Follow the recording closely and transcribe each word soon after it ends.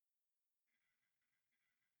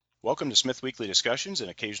Welcome to Smith Weekly Discussions, an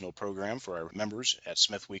occasional program for our members at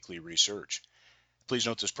Smith Weekly Research. Please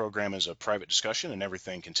note this program is a private discussion and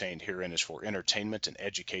everything contained herein is for entertainment and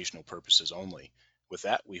educational purposes only. With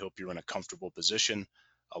that, we hope you're in a comfortable position,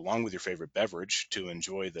 along with your favorite beverage, to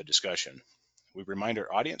enjoy the discussion. We remind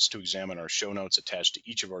our audience to examine our show notes attached to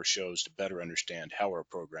each of our shows to better understand how our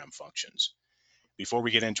program functions. Before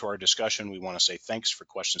we get into our discussion, we want to say thanks for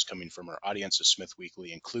questions coming from our audience of Smith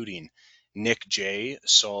Weekly, including Nick J,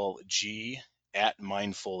 Saul G, at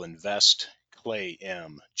Mindful Invest, Clay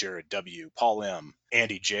M, Jared W, Paul M,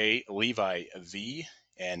 Andy J, Levi V,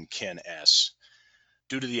 and Ken S.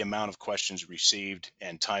 Due to the amount of questions received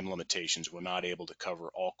and time limitations, we're not able to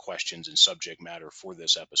cover all questions and subject matter for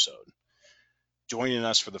this episode. Joining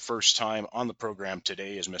us for the first time on the program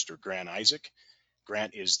today is Mr. Grant Isaac.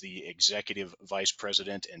 Grant is the Executive Vice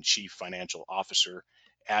President and Chief Financial Officer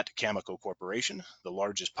at Cameco Corporation, the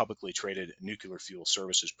largest publicly traded nuclear fuel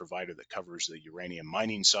services provider that covers the uranium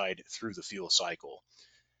mining side through the fuel cycle.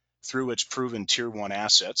 Through its proven Tier 1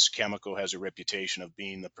 assets, Cameco has a reputation of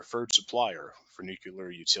being the preferred supplier for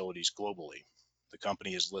nuclear utilities globally. The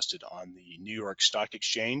company is listed on the New York Stock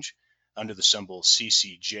Exchange under the symbol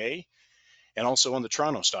CCJ and also on the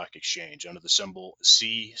Toronto Stock Exchange under the symbol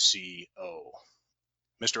CCO.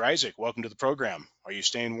 Mr. Isaac, welcome to the program. Are you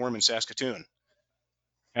staying warm in Saskatoon?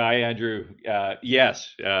 Hi, Andrew.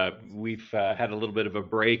 Yes, we've had a little bit of a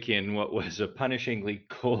break in what was a punishingly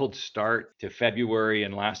cold start to February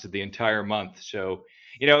and lasted the entire month. So,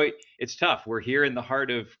 it's tough. We're here in the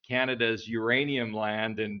heart of Canada's uranium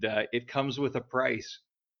land, and it comes with a price.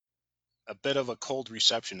 A bit of a cold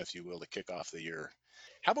reception, if you will, to kick off the year.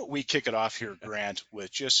 How about we kick it off here, Grant,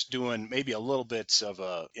 with just doing maybe a little bit of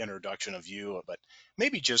a introduction of you, but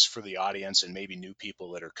maybe just for the audience and maybe new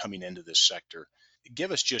people that are coming into this sector.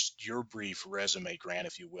 Give us just your brief resume, Grant,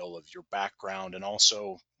 if you will, of your background and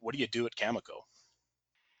also what do you do at Cameco?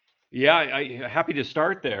 Yeah, happy to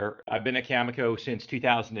start there. I've been at Cameco since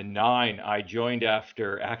 2009. I joined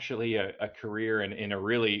after actually a career in a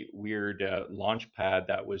really weird launch pad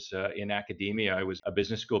that was in academia. I was a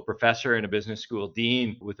business school professor and a business school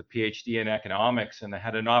dean with a PhD in economics, and I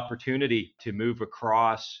had an opportunity to move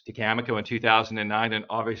across to Cameco in 2009, and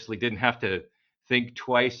obviously didn't have to think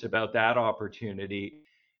twice about that opportunity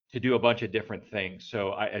to do a bunch of different things.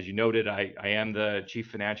 So, as you noted, I am the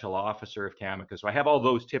chief financial officer of Cameco. So I have all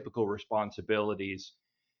those typical responsibilities: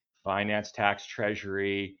 finance, tax,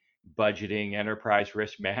 treasury, budgeting, enterprise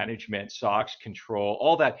risk management, SOX control,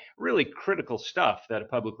 all that really critical stuff that a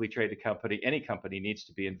publicly traded company, any company, needs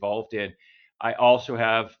to be involved in. I also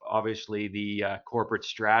have, obviously, the corporate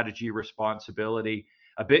strategy responsibility.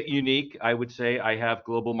 A bit unique, I would say. I have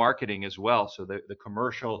global marketing as well. So the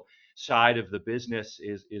commercial side of the business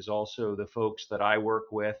is also the folks that I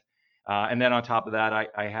work with. And then on top of that,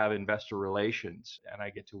 I have investor relations, and I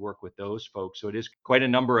get to work with those folks. So it is quite a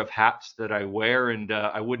number of hats that I wear, and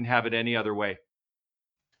I wouldn't have it any other way.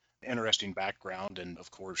 Interesting background. And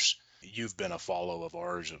of course, you've been a follow of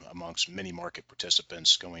ours amongst many market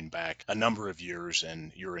participants going back a number of years,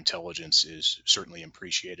 and your intelligence is certainly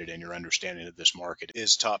appreciated, and your understanding of this market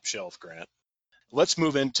is top shelf, Grant. Let's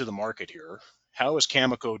move into the market here. How is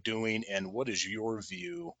Cameco doing, and what is your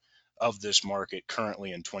view of this market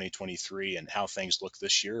currently in 2023 and how things look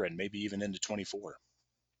this year and maybe even into 24?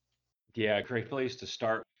 Yeah, great place to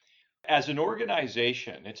start. As an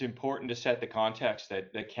organization, it's important to set the context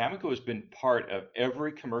that Cameco has been part of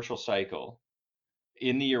every commercial cycle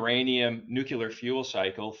in the uranium nuclear fuel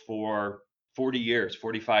cycle for 40 years,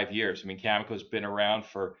 45 years. I mean, Cameco's been around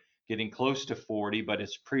for getting close to 40, but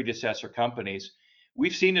its predecessor companies,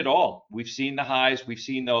 we've seen it all. We've seen the highs, we've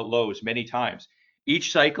seen the lows many times.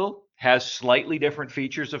 Each cycle has slightly different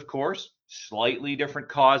features, of course, slightly different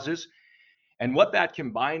causes. And what that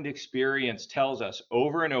combined experience tells us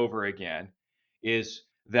over and over again is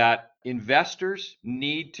that investors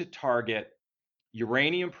need to target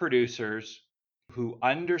uranium producers who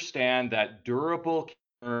understand that durable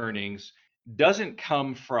earnings doesn't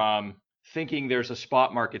come from thinking there's a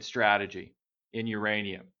spot market strategy in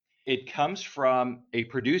uranium. It comes from a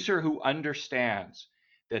producer who understands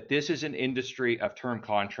that this is an industry of term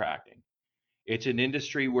contracting. It's an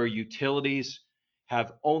industry where utilities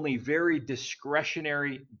have only very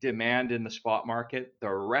discretionary demand in the spot market. The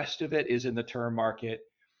rest of it is in the term market.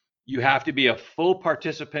 You have to be a full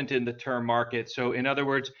participant in the term market. So, in other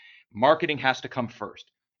words, marketing has to come first.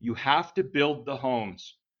 You have to build the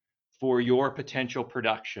homes for your potential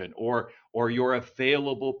production or your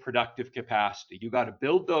available productive capacity. You got to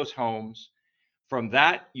build those homes. From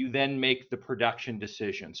that, you then make the production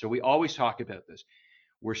decision. So we always talk about this.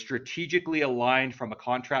 We're strategically aligned from a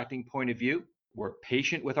contracting point of view. We're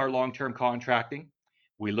patient with our long-term contracting.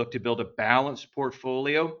 We look to build a balanced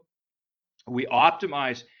portfolio. We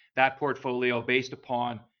optimize that portfolio based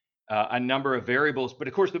upon a number of variables. But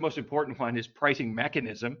of course, the most important one is pricing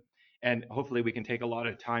mechanism. And hopefully we can take a lot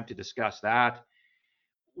of time to discuss that.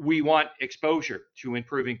 We want exposure to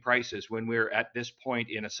improving prices when we're at this point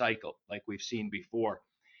in a cycle, like we've seen before.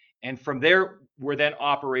 And from there, we're then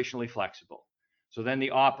operationally flexible. So then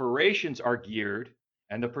the operations are geared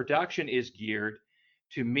and the production is geared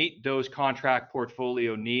to meet those contract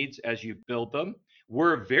portfolio needs as you build them.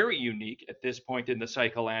 We're very unique at this point in the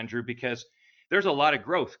cycle, Andrew, because there's a lot of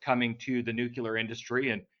growth coming to the nuclear industry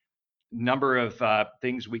and number of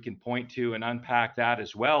things we can point to and unpack that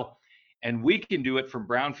as well. And we can do it from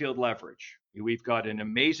brownfield leverage. We've got an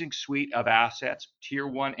amazing suite of assets, tier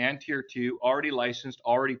one and tier two, already licensed,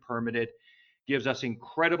 already permitted, gives us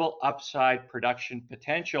incredible upside production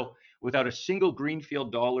potential without a single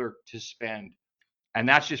greenfield dollar to spend. And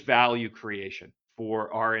that's just value creation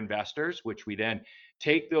for our investors, which we then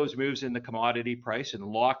take those moves in the commodity price and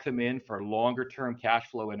lock them in for longer term cash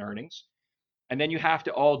flow and earnings. And then you have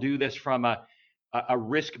to all do this from a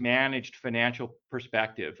risk managed financial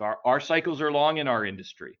perspective. Our cycles are long in our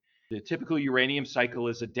industry. The typical uranium cycle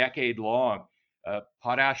is a decade long.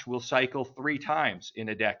 Potash will cycle 3 times in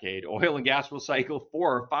a decade. Oil and gas will cycle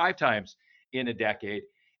 4 or 5 times in a decade.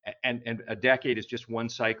 And a decade is just one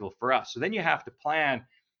cycle for us. So then you have to plan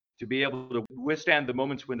to be able to withstand the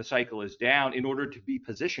moments when the cycle is down in order to be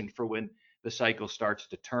positioned for when the cycle starts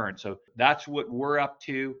to turn. So that's what we're up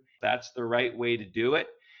to. That's the right way to do it.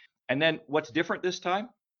 And then what's different this time?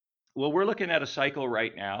 Well, we're looking at a cycle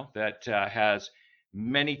right now that has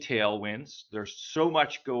many tailwinds. There's so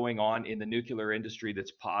much going on in the nuclear industry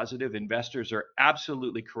that's positive. Investors are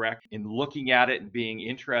absolutely correct in looking at it and being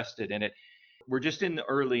interested in it. We're just in the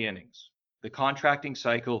early innings. The contracting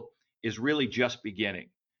cycle is really just beginning.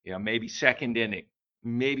 Maybe second inning,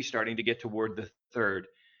 maybe starting to get toward the third.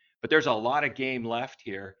 But there's a lot of game left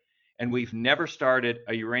here. And we've never started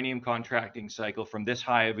a uranium contracting cycle from this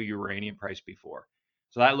high of a uranium price before.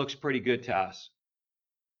 So that looks pretty good to us.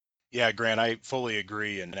 Yeah, Grant, I fully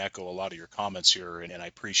agree and echo a lot of your comments here, and I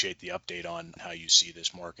appreciate the update on how you see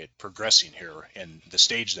this market progressing here and the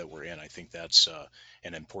stage that we're in. I think that's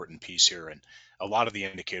an important piece here, and a lot of the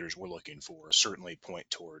indicators we're looking for certainly point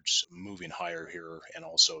towards moving higher here, and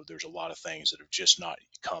also there's a lot of things that have just not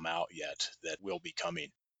come out yet that will be coming.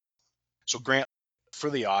 So, Grant, for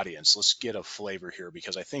the audience, let's get a flavor here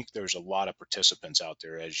because I think there's a lot of participants out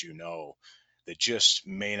there, as you know, that just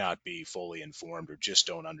may not be fully informed or just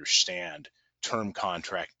don't understand term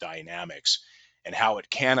contract dynamics and how it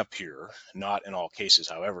can appear, not in all cases,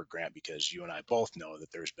 however, Grant, because you and I both know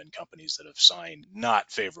that there's been companies that have signed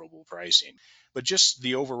not favorable pricing, but just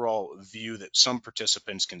the overall view that some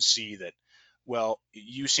participants can see that, well,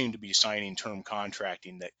 you seem to be signing term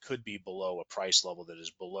contracting that could be below a price level that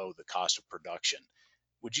is below the cost of production.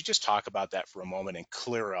 Would you just talk about that for a moment and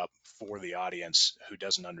clear up for the audience who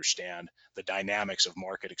doesn't understand the dynamics of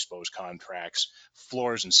market exposed contracts,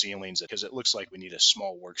 floors and ceilings? Because it looks like we need a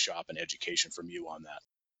small workshop and education from you on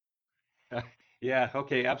that. Yeah,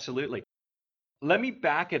 okay, absolutely. Let me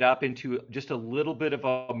back it up into just a little bit of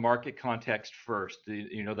a market context first.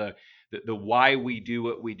 The why we do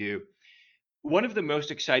what we do. One of the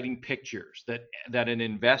most exciting pictures that an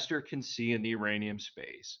investor can see in the uranium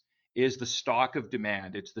space is the stock of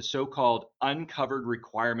demand. It's the so-called uncovered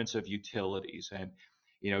requirements of utilities. And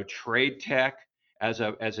Trade Tech, as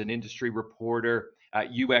an industry reporter,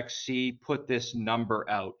 UXC put this number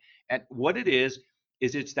out. And what it is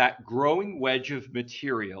it's that growing wedge of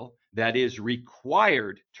material that is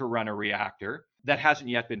required to run a reactor that hasn't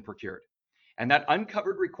yet been procured. And that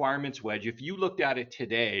uncovered requirements wedge, if you looked at it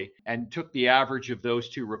today and took the average of those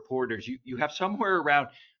two reporters, you have somewhere around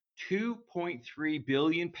 2.3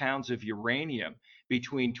 billion pounds of uranium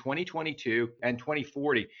between 2022 and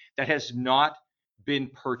 2040 that has not been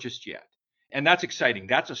purchased yet. And that's exciting.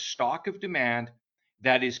 That's a stock of demand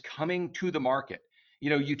that is coming to the market.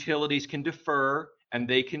 Utilities can defer and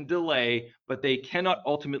they can delay, but they cannot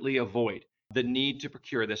ultimately avoid the need to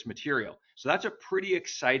procure this material. So that's a pretty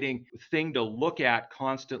exciting thing to look at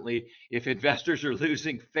constantly. If investors are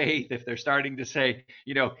losing faith, if they're starting to say,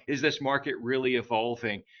 is this market really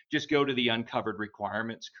evolving? Just go to the uncovered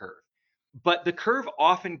requirements curve. But the curve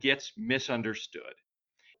often gets misunderstood.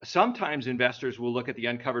 Sometimes investors will look at the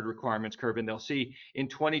uncovered requirements curve and they'll see in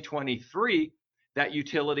 2023 that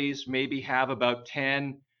utilities maybe have about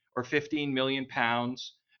 10 or 15 million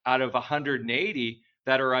pounds out of 180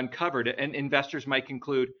 that are uncovered. And investors might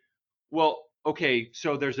conclude, well, okay,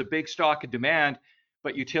 so there's a big stock of demand,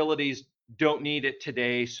 but utilities don't need it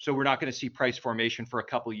today, so we're not going to see price formation for a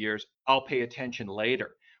couple of years. I'll pay attention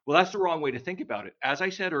later. Well, that's the wrong way to think about it. As I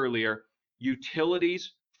said earlier,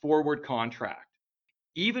 utilities forward contract.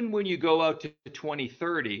 Even when you go out to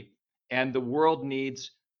 2030 and the world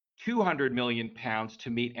needs 200 million pounds to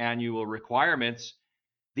meet annual requirements,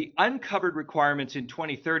 the uncovered requirements in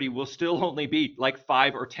 2030 will still only be like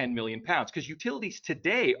 5 or 10 million pounds, because utilities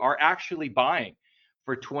today are actually buying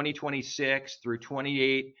for 2026 through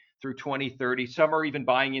 28 through 2030. Some are even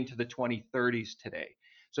buying into the 2030s today.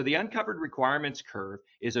 So the uncovered requirements curve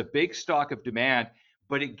is a big stock of demand,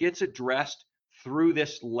 but it gets addressed through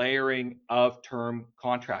this layering of term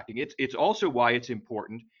contracting. It's also why it's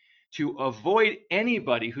important to avoid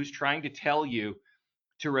anybody who's trying to tell you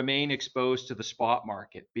to remain exposed to the spot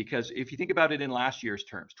market. Because if you think about it in last year's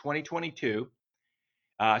terms, 2022,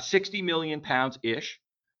 60 million pounds ish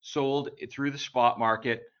sold through the spot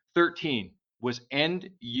market. 13 was end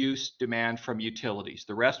use demand from utilities.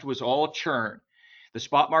 The rest was all churn. The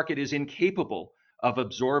spot market is incapable of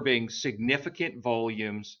absorbing significant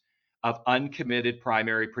volumes of uncommitted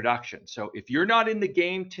primary production. So if you're not in the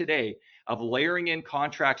game today of layering in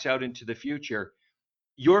contracts out into the future,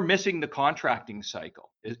 you're missing the contracting cycle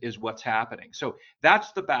is what's happening. So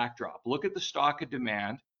that's the backdrop. Look at the stock of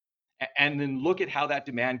demand and then look at how that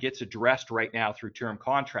demand gets addressed right now through term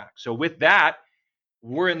contracts. So with that,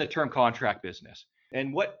 we're in the term contract business.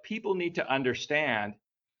 And what people need to understand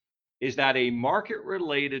is that a market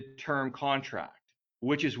related term contract,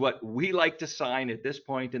 which is what we like to sign at this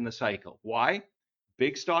point in the cycle. Why?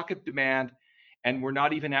 Big stock of demand, and we're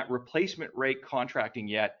not even at replacement rate contracting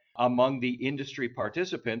yet among the industry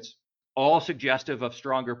participants, all suggestive of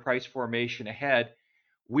stronger price formation ahead.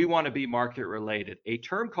 We want to be market related. A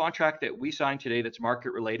term contract that we sign today that's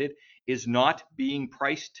market related is not being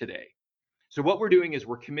priced today. So what we're doing is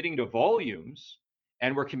we're committing to volumes,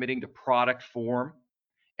 and we're committing to product form,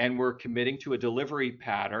 and we're committing to a delivery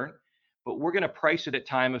pattern, but we're going to price it at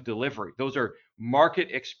time of delivery. Those are market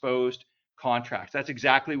exposed contracts. That's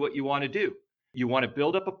exactly what you want to do. You want to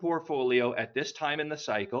build up a portfolio at this time in the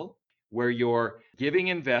cycle where you're giving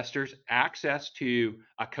investors access to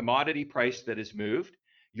a commodity price that has moved.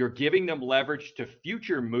 You're giving them leverage to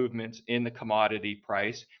future movements in the commodity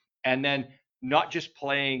price, and then not just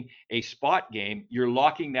playing a spot game, you're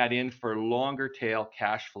locking that in for longer tail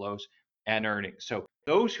cash flows and earnings. So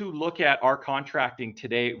those who look at our contracting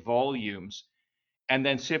today volumes and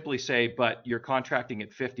then simply say, but you're contracting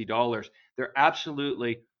at $50, they're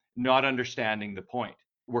absolutely not understanding the point.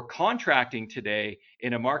 We're contracting today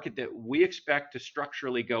in a market that we expect to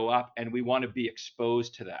structurally go up, and we want to be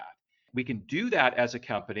exposed to that. We can do that as a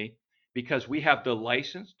company because we have the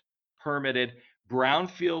licensed, permitted,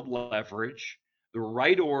 brownfield leverage, the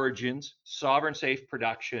right origins, sovereign safe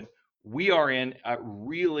production. We are in a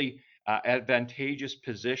really advantageous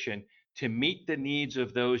position to meet the needs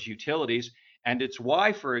of those utilities. And it's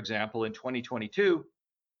why, for example, in 2022,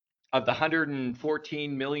 of the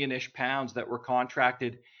 114 million-ish pounds that were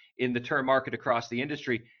contracted in the term market across the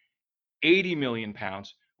industry, 80 million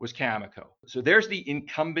pounds was Cameco. So there's the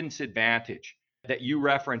incumbents advantage that you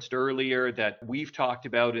referenced earlier, that we've talked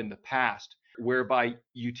about in the past, whereby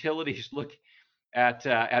utilities look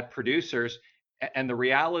at producers, and the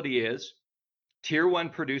reality is tier one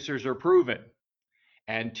producers are proven,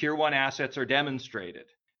 and tier one assets are demonstrated.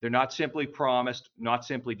 They're not simply promised, not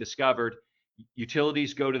simply discovered.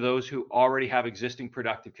 Utilities go to those who already have existing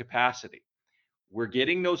productive capacity. We're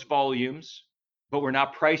getting those volumes, but we're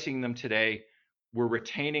not pricing them today. We're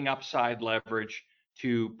retaining upside leverage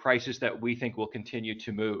to prices that we think will continue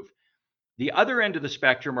to move. The other end of the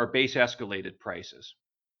spectrum are base escalated prices.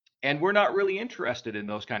 And we're not really interested in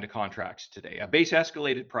those kind of contracts today. A base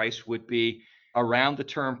escalated price would be around the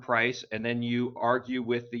term price, and then you argue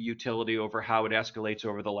with the utility over how it escalates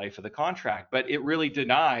over the life of the contract. But it really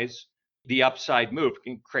denies the upside move.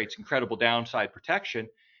 It creates incredible downside protection,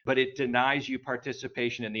 but it denies you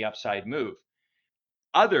participation in the upside move.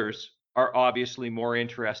 Others are obviously more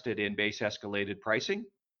interested in base escalated pricing.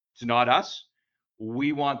 It's not us.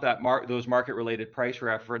 We want those market related price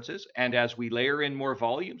references. And as we layer in more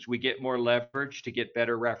volumes, we get more leverage to get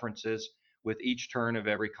better references with each turn of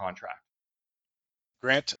every contract.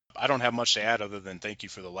 Grant, I don't have much to add other than thank you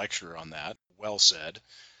for the lecture on that. Well said.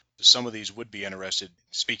 Some of these would be interested,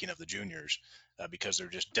 speaking of the juniors, because they're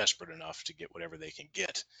just desperate enough to get whatever they can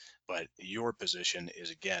get. But your position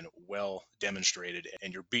is, again, well demonstrated,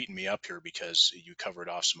 and you're beating me up here because you covered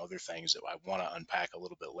off some other things that I want to unpack a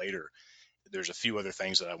little bit later. There's a few other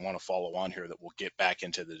things that I want to follow on here that we'll get back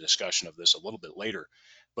into the discussion of this a little bit later.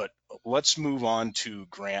 But let's move on to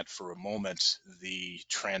Grant for a moment. The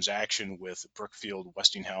transaction with Brookfield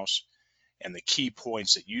Westinghouse, and the key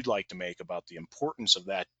points that you'd like to make about the importance of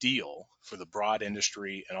that deal for the broad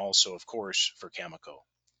industry and also, of course, for Cameco.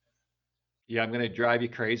 Yeah, I'm going to drive you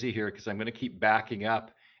crazy here because I'm going to keep backing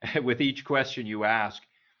up with each question you ask.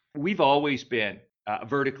 We've always been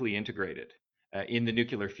vertically integrated in the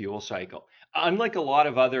nuclear fuel cycle. Unlike a lot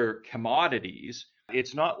of other commodities,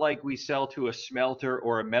 it's not like we sell to a smelter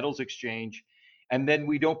or a metals exchange and then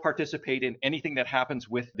we don't participate in anything that happens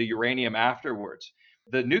with the uranium afterwards.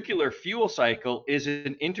 The nuclear fuel cycle is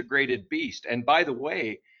an integrated beast. And by the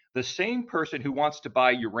way, the same person who wants to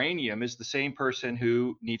buy uranium is the same person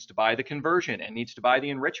who needs to buy the conversion and needs to buy the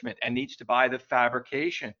enrichment and needs to buy the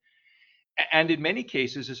fabrication. And in many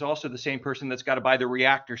cases is also the same person that's got to buy the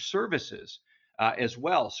reactor services as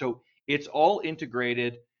well. So it's all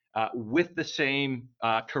integrated with the same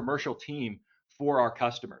commercial team for our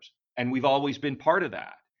customers. And we've always been part of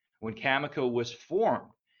that. When Cameco was formed,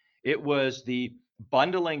 it was the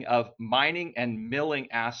bundling of mining and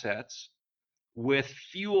milling assets with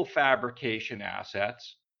fuel fabrication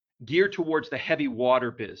assets geared towards the heavy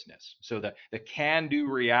water business. So the can-do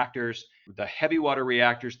reactors, the heavy water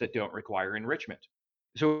reactors that don't require enrichment.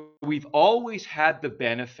 So we've always had the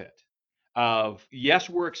benefit of, yes,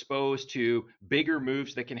 we're exposed to bigger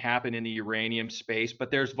moves that can happen in the uranium space, but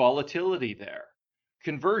there's volatility there.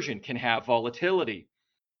 Conversion can have volatility.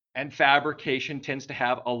 And fabrication tends to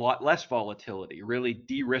have a lot less volatility, really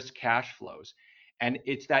de-risk cash flows. And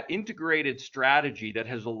it's that integrated strategy that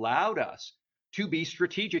has allowed us to be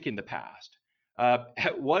strategic in the past.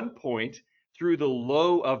 At one point, through the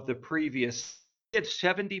low of the previous, we had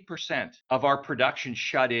 70% of our production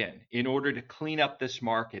shut in order to clean up this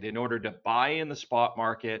market, in order to buy in the spot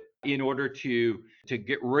market, in order to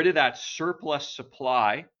get rid of that surplus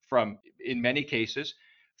supply from, in many cases,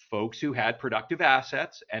 folks who had productive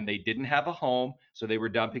assets and they didn't have a home, so they were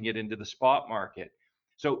dumping it into the spot market.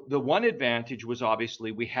 So the one advantage was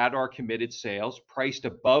obviously we had our committed sales priced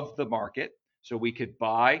above the market, so we could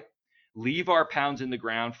buy, leave our pounds in the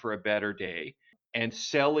ground for a better day, and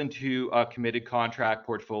sell into a committed contract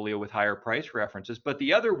portfolio with higher price references. But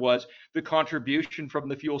the other was the contribution from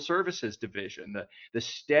the fuel services division, the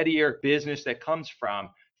steadier business that comes from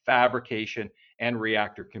fabrication and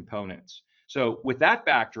reactor components. So with that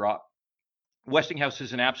backdrop, Westinghouse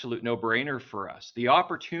is an absolute no-brainer for us. The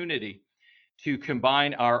opportunity to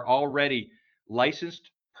combine our already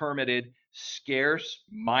licensed, permitted, scarce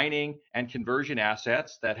mining and conversion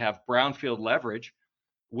assets that have brownfield leverage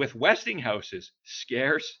with Westinghouse's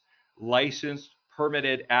scarce, licensed,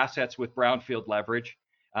 permitted assets with brownfield leverage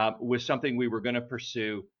was something we were going to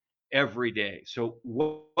pursue every day. So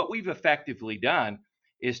what we've effectively done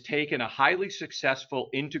is taken a highly successful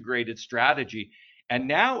integrated strategy and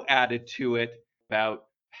now added to it about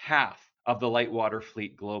half of the light water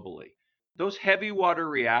fleet globally. Those heavy water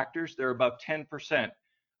reactors, they're about 10%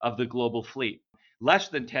 of the global fleet, less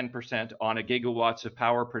than 10% on a gigawatts of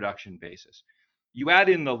power production basis. You add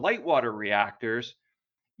in the light water reactors,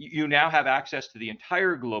 you now have access to the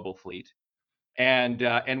entire global fleet. And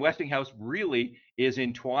Westinghouse really is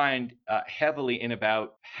entwined heavily in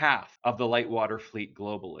about half of the light water fleet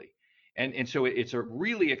globally. And so it's a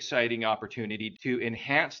really exciting opportunity to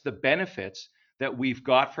enhance the benefits that we've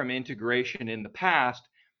got from integration in the past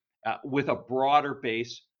with a broader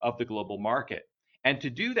base of the global market. And to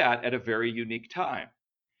do that at a very unique time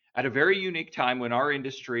when our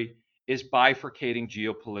industry is bifurcating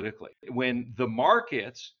geopolitically, when the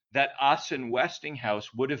markets that us and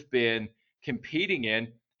Westinghouse would have been competing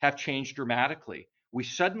in have changed dramatically. We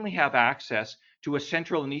suddenly have access to a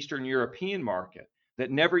Central and Eastern European market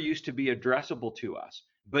that never used to be addressable to us,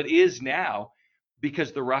 but is now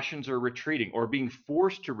because the Russians are retreating or being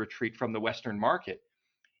forced to retreat from the Western market.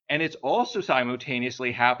 And it's also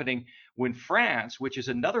simultaneously happening when France, which is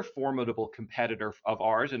another formidable competitor of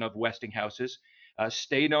ours and of Westinghouse's,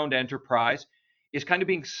 state-owned enterprise, is kind of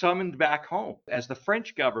being summoned back home as the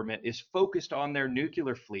French government is focused on their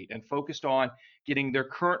nuclear fleet and focused on getting their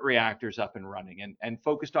current reactors up and running and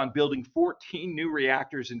focused on building 14 new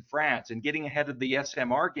reactors in France and getting ahead of the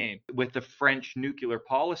SMR game with the French nuclear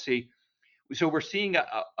policy. So we're seeing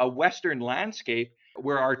a Western landscape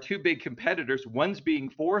where our two big competitors, one's being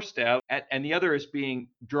forced out and the other is being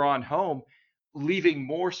drawn home, leaving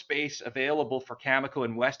more space available for Cameco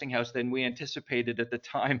and Westinghouse than we anticipated at the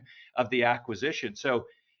time of the acquisition. So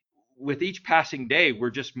with each passing day,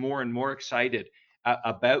 we're just more and more excited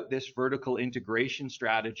about this vertical integration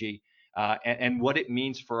strategy and what it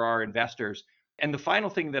means for our investors. And the final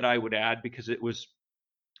thing that I would add, because it was,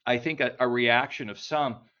 I think, a reaction of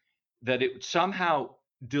some, that it somehow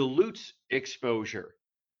dilutes exposure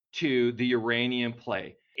to the uranium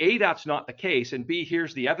play. A, that's not the case. And B,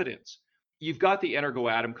 here's the evidence. you've got the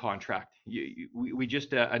Energoatom contract. We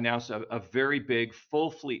just announced a very big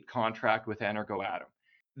full fleet contract with Energoatom.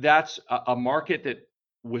 That's a market that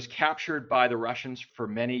was captured by the Russians for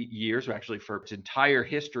many years, or actually for its entire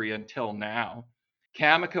history until now.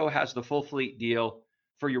 Cameco has the full fleet deal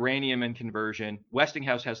for uranium and conversion.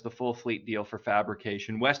 Westinghouse has the full fleet deal for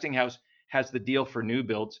fabrication. Westinghouse has the deal for new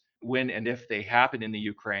builds when and if they happen in the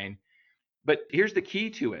Ukraine. But here's the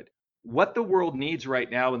key to it. What the world needs right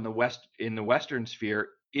now in the Western sphere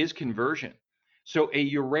is conversion. So a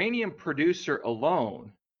uranium producer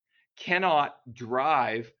alone cannot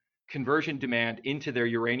drive conversion demand into their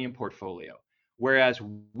uranium portfolio. Whereas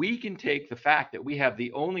we can take the fact that we have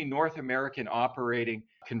the only North American operating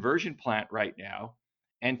conversion plant right now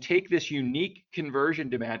and take this unique conversion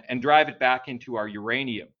demand and drive it back into our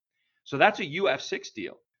uranium. So that's a UF6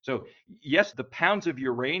 deal. So yes, the pounds of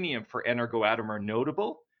uranium for Energoatom are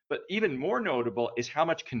notable, but even more notable is how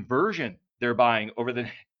much conversion they're buying over the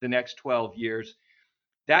next 12 years.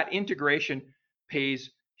 That integration pays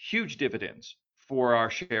huge dividends for our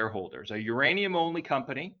shareholders. A uranium-only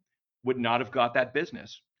company would not have got that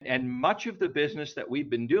business. And much of the business that we've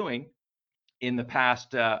been doing in the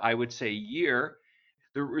past, I would say, year,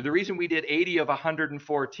 the reason we did 80 of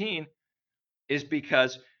 114 is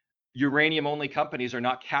because uranium-only companies are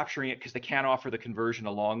not capturing it because they can't offer the conversion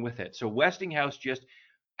along with it. So Westinghouse just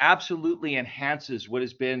absolutely enhances what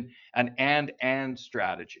has been an and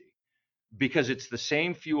strategy, because it's the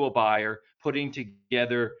same fuel buyer putting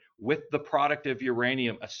together with the product of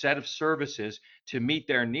uranium a set of services to meet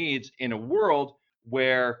their needs in a world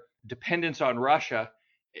where dependence on Russia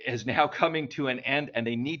is now coming to an end and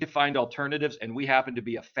they need to find alternatives, and we happen to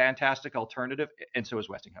be a fantastic alternative, and so is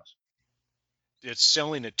Westinghouse. It's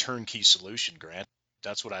selling a turnkey solution, Grant.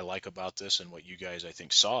 That's what I like about this and what you guys, I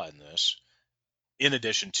think, saw in this. In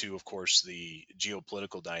addition to, of course, the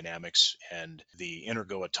geopolitical dynamics, and the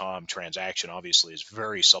Energoatom transaction obviously is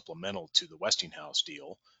very supplemental to the Westinghouse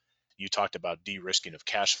deal. You talked about de-risking of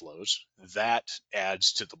cash flows. That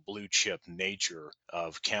adds to the blue chip nature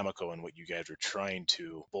of Cameco and what you guys are trying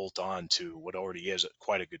to bolt on to what already is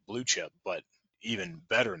quite a good blue chip, but even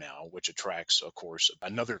better now, which attracts, of course,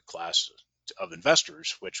 another class of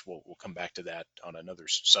investors, which we'll come back to that on another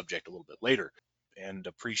subject a little bit later. And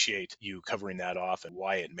appreciate you covering that off and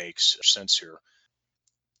why it makes sense here.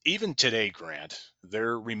 Even today, Grant,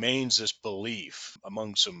 there remains this belief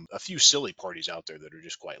among a few silly parties out there that are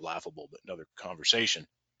just quite laughable, but another conversation.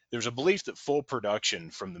 There's a belief that full production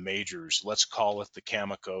from the majors, let's call it the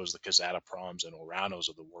Camecos, the Kazatoproms, and Oranos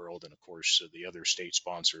of the world, and of course the other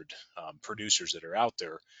state-sponsored producers that are out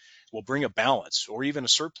there, will bring a balance or even a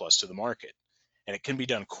surplus to the market. And it can be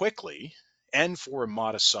done quickly and for a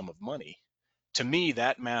modest sum of money. To me,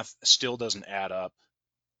 that math still doesn't add up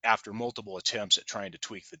after multiple attempts at trying to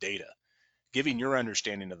tweak the data. Given your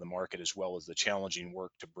understanding of the market as well as the challenging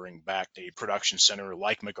work to bring back a production center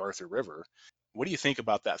like MacArthur River, what do you think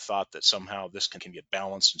about that thought that somehow this can get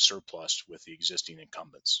balanced and surplus with the existing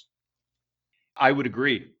incumbents? I would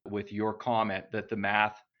agree with your comment that the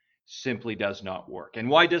math simply does not work. And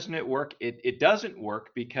why doesn't it work? It doesn't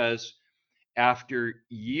work because after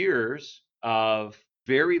years of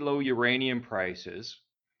very low uranium prices,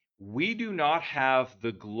 we do not have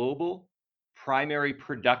the global primary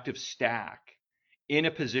productive stack in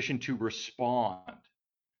a position to respond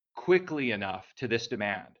quickly enough to this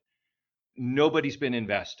demand. Nobody's been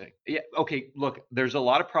investing. Yeah, okay, look, there's a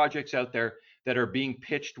lot of projects out there that are being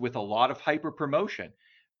pitched with a lot of hyper promotion,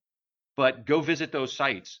 but go visit those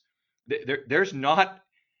sites. There's not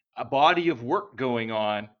a body of work going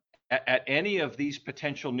on at any of these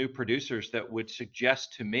potential new producers that would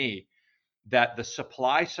suggest to me that the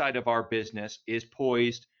supply side of our business is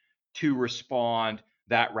poised to respond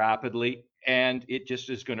that rapidly, and it just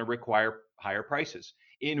is going to require higher prices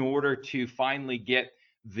in order to finally get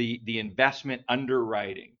the investment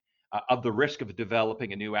underwriting of the risk of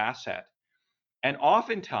developing a new asset. And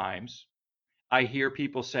oftentimes I hear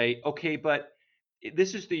people say, okay, but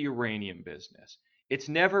this is the uranium business. It's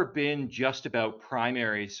never been just about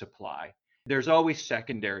primary supply. There's always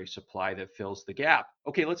secondary supply that fills the gap.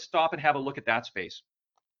 Okay, let's stop and have a look at that space.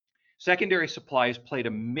 Secondary supply has played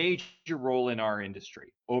a major role in our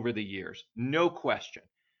industry over the years, no question.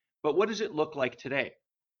 But what does it look like today?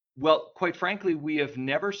 Well, quite frankly, we have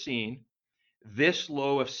never seen this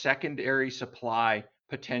low of secondary supply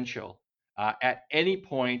potential at any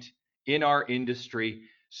point in our industry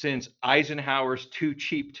since Eisenhower's too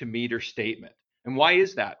cheap to meter statement. And why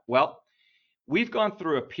is that? Well, we've gone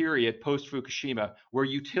through a period post Fukushima where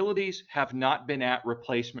utilities have not been at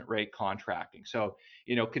replacement rate contracting. So,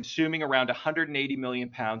 consuming around 180 million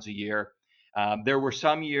pounds a year. There were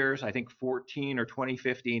some years, I think 14 or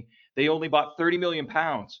 2015, they only bought 30 million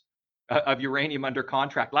pounds of uranium under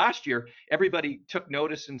contract. Last year, everybody took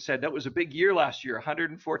notice and said that was a big year last year,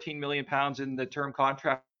 114 million pounds in the term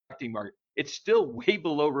contracting market. It's still way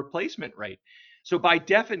below replacement rate. So by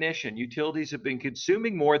definition, utilities have been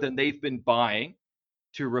consuming more than they've been buying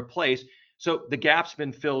to replace. So the gap's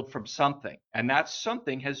been filled from something, and that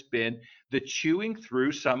something has been the chewing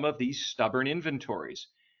through some of these stubborn inventories.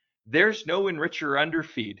 There's no enricher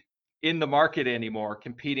underfeed in the market anymore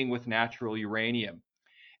competing with natural uranium.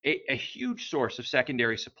 A huge source of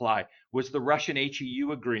secondary supply was the Russian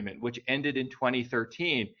HEU agreement, which ended in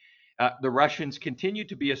 2013. The Russians continue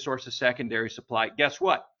to be a source of secondary supply. Guess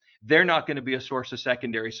what? They're not going to be a source of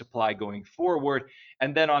secondary supply going forward.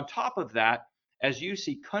 And then on top of that, as you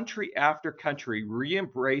see country after country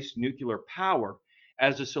re-embrace nuclear power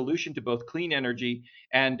as a solution to both clean energy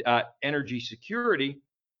and energy security,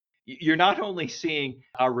 you're not only seeing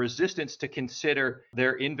a resistance to consider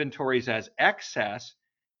their inventories as excess,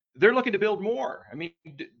 they're looking to build more. I mean,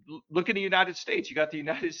 look at the United States. You got the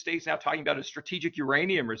United States now talking about a strategic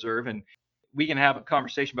uranium reserve, and we can have a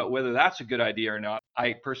conversation about whether that's a good idea or not.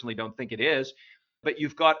 I personally don't think it is, but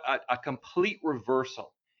you've got a complete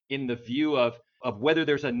reversal in the view of whether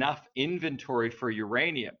there's enough inventory for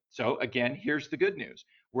uranium. So again, here's the good news.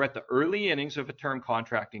 We're at the early innings of a term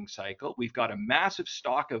contracting cycle. We've got a massive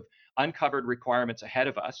stock of uncovered requirements ahead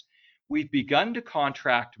of us. We've begun to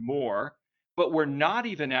contract more, but we're not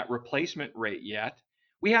even at replacement rate yet.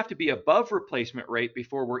 We have to be above replacement rate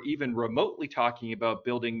before we're even remotely talking about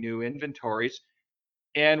building new inventories.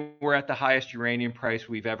 And we're at the highest uranium price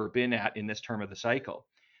we've ever been at in this term of the cycle.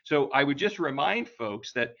 So I would just remind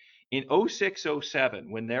folks that in 06,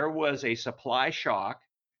 07, when there was a supply shock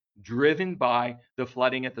driven by the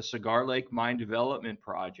flooding at the Cigar Lake Mine Development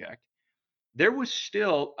Project, there was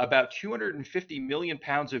still about 250 million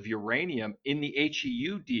pounds of uranium in the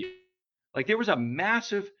HEU deal. Like there was a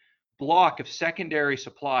massive block of secondary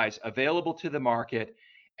supplies available to the market,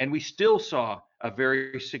 and we still saw a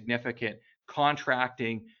very significant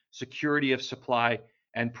contracting, security of supply,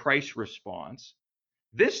 and price response.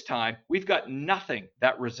 This time, we've got nothing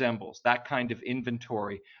that resembles that kind of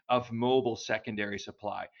inventory of mobile secondary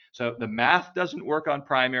supply. So the math doesn't work on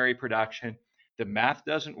primary production. The math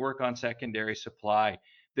doesn't work on secondary supply.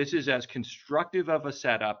 This is as constructive of a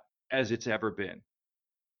setup as it's ever been.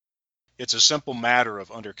 It's a simple matter of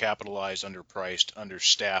undercapitalized, underpriced,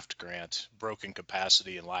 understaffed, Grant, broken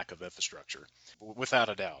capacity, and lack of infrastructure, without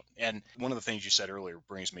a doubt. And one of the things you said earlier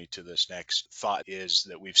brings me to this next thought is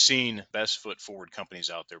that we've seen best foot forward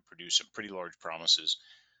companies out there produce some pretty large promises,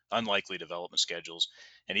 unlikely development schedules,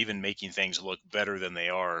 and even making things look better than they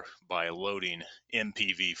are by loading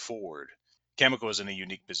MPV forward. Cameco is in a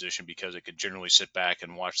unique position because it could generally sit back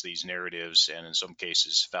and watch these narratives and, in some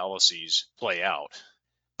cases, fallacies play out.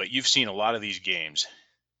 But you've seen a lot of these games.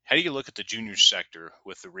 How do you look at the junior sector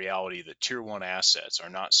with the reality that tier one assets are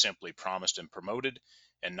not simply promised and promoted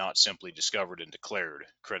and not simply discovered and declared?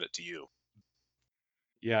 Credit to you.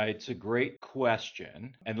 Yeah, it's a great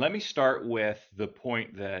question. And let me start with the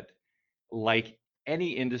point that, like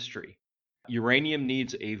any industry, uranium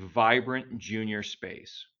needs a vibrant junior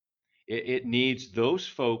space. It needs those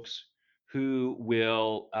folks who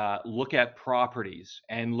will look at properties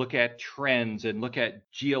and look at trends and look at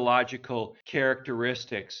geological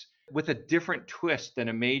characteristics with a different twist than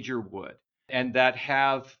a major would, and that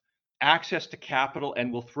have access to capital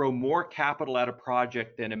and will throw more capital at a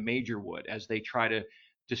project than a major would as they try to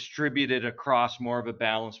distribute it across more of a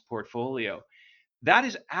balanced portfolio. That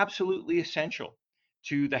is absolutely essential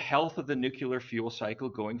to the health of the nuclear fuel cycle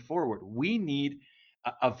going forward. We need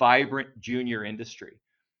a vibrant junior industry.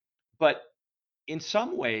 But in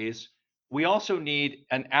some ways, we also need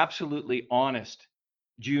an absolutely honest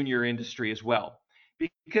junior industry as well.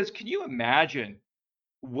 Because can you imagine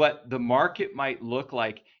what the market might look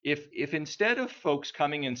like if instead of folks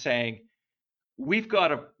coming and saying, we've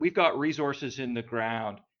got resources in the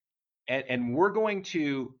ground and we're going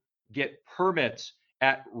to get permits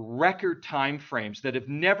at record time frames that have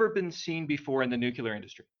never been seen before in the nuclear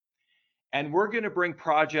industry. And we're going to bring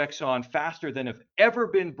projects on faster than have ever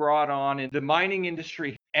been brought on in the mining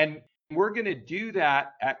industry. And we're going to do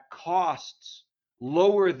that at costs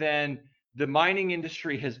lower than the mining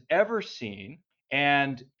industry has ever seen.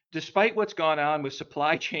 And despite what's gone on with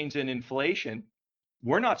supply chains and inflation,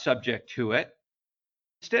 we're not subject to it.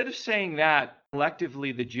 Instead of saying that,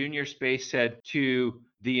 collectively, the junior space said to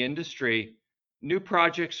the industry, new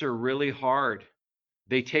projects are really hard.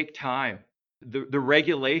 They take time. The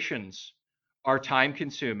regulations are time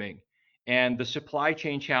consuming, and the supply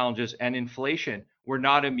chain challenges and inflation, we're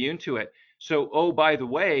not immune to it. So, oh, by the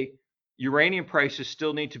way, uranium prices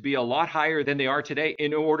still need to be a lot higher than they are today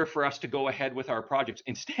in order for us to go ahead with our projects.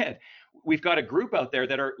 Instead, we've got a group out there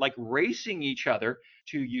that are like racing each other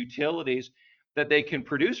to utilities that they can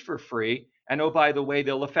produce for free. And oh, by the way,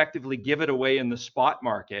 they'll effectively give it away in the spot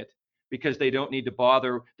market because they don't need to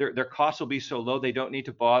bother. Their costs will be so low, they don't need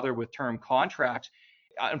to bother with term contracts.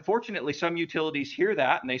 Unfortunately, some utilities hear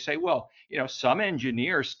that and they say, well, some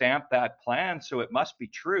engineer stamped that plan, so it must be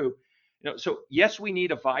true. So yes, we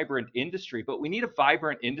need a vibrant industry, but we need a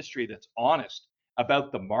vibrant industry that's honest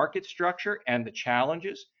about the market structure and the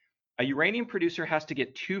challenges. A uranium producer has to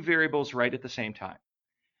get two variables right at the same time.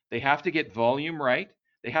 They have to get volume right.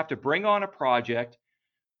 They have to bring on a project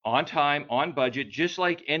on time, on budget, just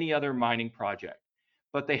like any other mining project.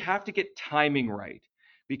 But they have to get timing right,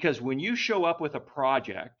 because when you show up with a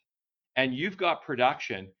project and you've got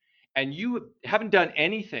production and you haven't done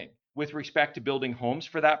anything with respect to building homes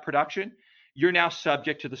for that production, you're now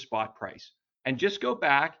subject to the spot price. And just go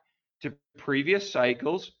back to previous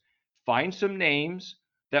cycles, find some names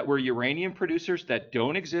that were uranium producers that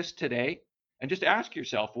don't exist today, and just ask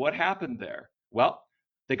yourself what happened there. Well,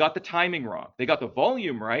 they got the timing wrong. They got the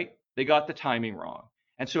volume right. They got the timing wrong.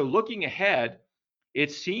 And so looking ahead,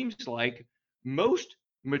 it seems like most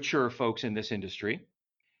mature folks in this industry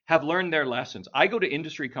have learned their lessons. I go to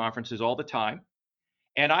industry conferences all the time,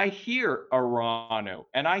 and I hear Orano,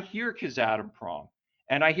 and I hear Kazatomprom,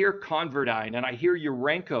 and I hear Converdyne, and I hear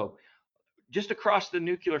Urenco just across the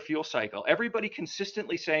nuclear fuel cycle. Everybody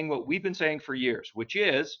consistently saying what we've been saying for years, which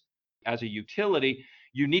is, as a utility,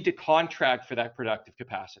 you need to contract for that productive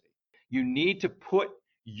capacity. You need to put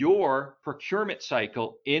your procurement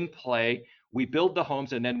cycle in play. We build the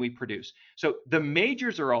homes and then we produce. So the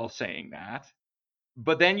majors are all saying that.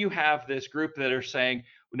 But then you have this group that are saying,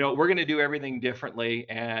 no, we're going to do everything differently,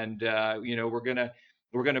 and we're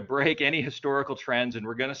going to break any historical trends, and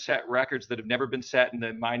we're going to set records that have never been set in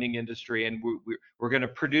the mining industry, and we're going to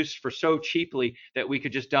produce for so cheaply that we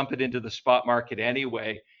could just dump it into the spot market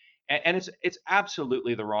anyway. And it's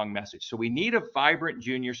absolutely the wrong message. So we need a vibrant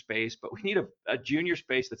junior space, but we need a junior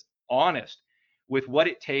space that's honest with what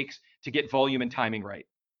it takes to get volume and timing right.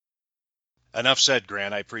 Enough said,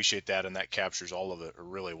 Grant. I appreciate that, and that captures all of it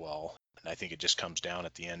really well. And I think it just comes down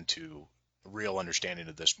at the end to real understanding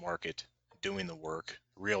of this market, doing the work,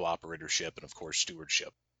 real operatorship, and of course,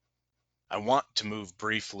 stewardship. I want to move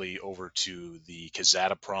briefly over to the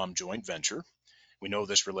Kazatomprom joint venture. We know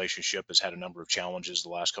this relationship has had a number of challenges the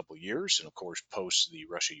last couple of years, and of course, post the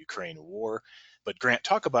Russia-Ukraine war. But Grant,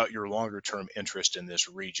 talk about your longer-term interest in this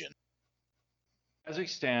region.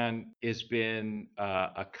 Kazakhstan has been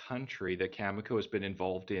a country that Cameco has been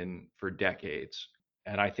involved in for decades.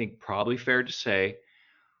 And I think probably fair to say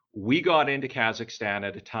we got into Kazakhstan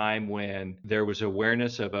at a time when there was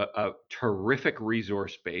awareness of a terrific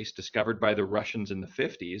resource base discovered by the Russians in the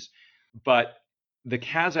 50s. But the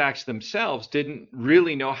Kazakhs themselves didn't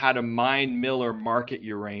really know how to mine, mill, or market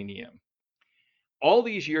uranium. All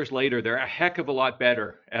these years later, they're a heck of a lot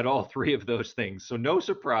better at all three of those things. So no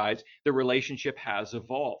surprise, the relationship has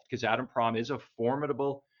evolved because Kazatomprom is a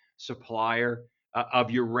formidable supplier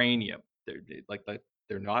of uranium.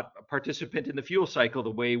 They're not a participant in the fuel cycle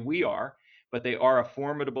the way we are, but they are a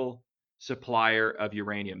formidable supplier of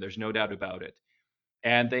uranium. There's no doubt about it.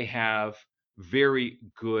 And they have very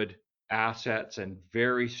good assets and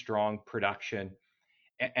very strong production,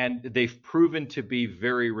 and they've proven to be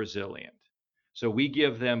very resilient. So we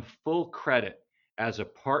give them full credit as a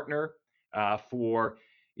partner for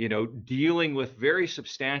dealing with very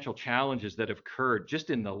substantial challenges that have occurred just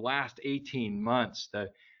in the last 18 months.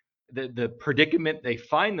 The predicament they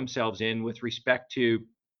find themselves in with respect to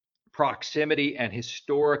proximity and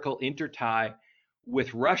historical intertie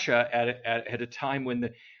with Russia at a time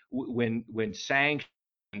when sanctions,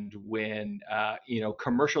 when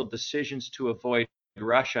commercial decisions to avoid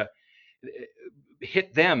Russia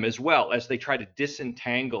hit them as well as they try to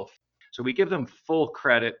disentangle. So we give them full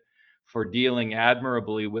credit for dealing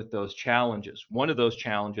admirably with those challenges. One of those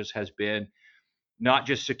challenges has been not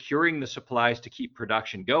just securing the supplies to keep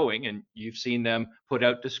production going, and you've seen them put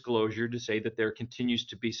out disclosure to say that there continues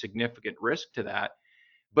to be significant risk to that,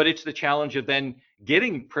 but it's the challenge of then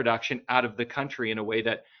getting production out of the country in a way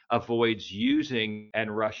that avoids using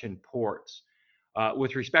and Russian ports.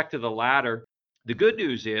 With respect to the latter, the good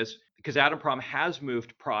news is Kazatomprom has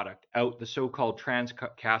moved product out the so-called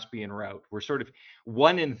Trans-Caspian route. We're sort of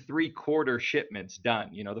 1 3/4 shipments done.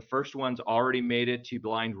 The first one's already made it to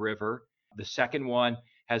Blind River. The second one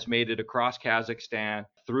has made it across Kazakhstan,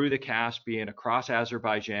 through the Caspian, across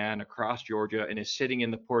Azerbaijan, across Georgia, and is sitting in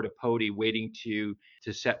the port of Poti waiting to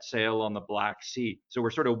set sail on the Black Sea. So we're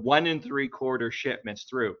sort of 1 3/4 shipments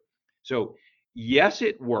through. So yes,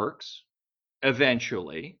 it works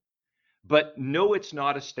eventually, but no, it's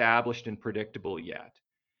not established and predictable yet.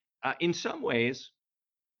 In some ways,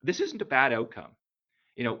 this isn't a bad outcome.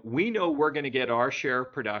 We know we're going to get our share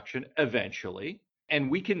of production eventually, and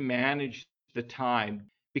we can manage the time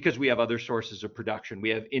because we have other sources of production. We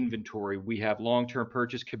have inventory, we have long-term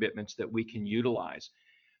purchase commitments that we can utilize.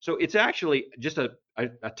 So it's actually just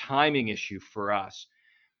a timing issue for us.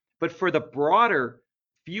 But for the broader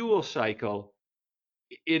fuel cycle,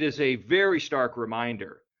 it is a very stark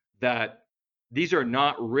reminder that these are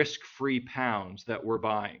not risk-free pounds that we're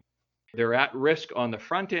buying. They're at risk on the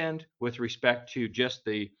front end with respect to just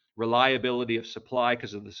the reliability of supply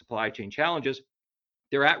because of the supply chain challenges.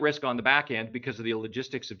 They're at risk on the back end because of the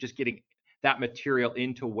logistics of just getting that material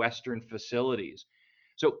into Western facilities.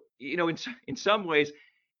 So, in some ways,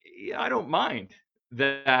 I don't mind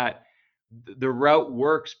that the route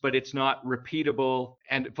works, but it's not repeatable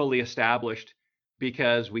and fully established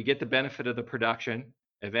because we get the benefit of the production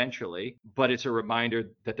eventually, but it's a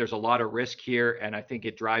reminder that there's a lot of risk here, and I think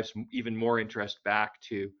it drives even more interest back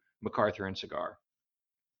to MacArthur and Cigar.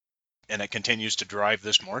 And it continues to drive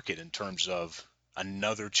this market in terms of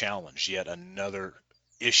another challenge, yet another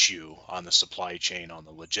issue on the supply chain, on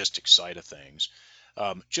the logistics side of things.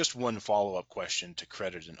 Just one follow-up question to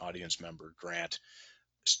credit an audience member, Grant.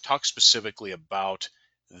 Talk specifically about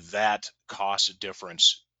that cost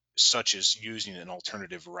difference, such as using an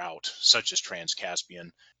alternative route, such as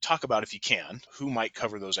Trans-Caspian. Talk about, if you can, who might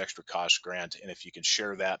cover those extra costs, Grant, and if you can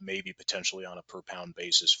share that maybe potentially on a per pound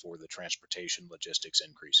basis for the transportation logistics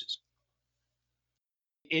increases.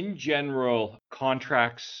 In general,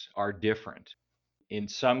 contracts are different. In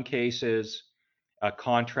some cases, a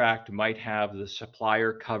contract might have the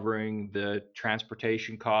supplier covering the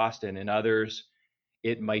transportation cost, and in others,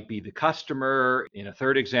 it might be the customer. In a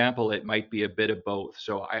third example, it might be a bit of both.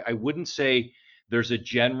 So I wouldn't say there's a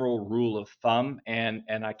general rule of thumb, and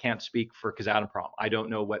I can't speak for Kazatomprom. I don't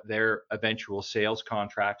know what their eventual sales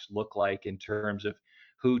contracts look like in terms of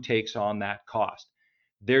who takes on that cost.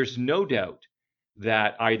 There's no doubt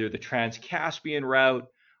that either the Trans-Caspian route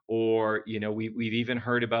or we've even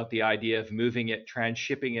heard about the idea of moving it,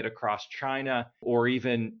 transshipping it across China, or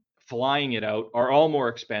even flying it out are all more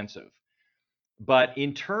expensive. But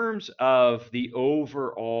in terms of the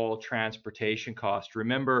overall transportation cost,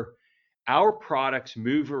 remember, our products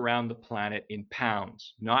move around the planet in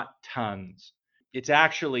pounds, not tons. It's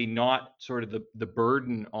actually not sort of the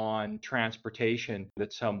burden on transportation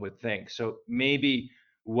that some would think. So maybe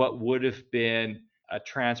what would have been a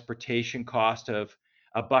transportation cost of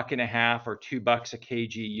 $1.50 or $2 a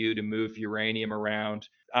kgU to move uranium around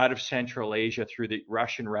out of Central Asia through the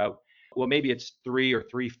Russian route, well, maybe it's $3 or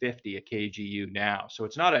 $3.50 a kgU now. So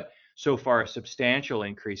it's not so far a substantial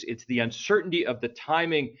increase. It's the uncertainty of the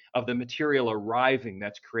timing of the material arriving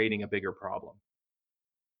that's creating a bigger problem.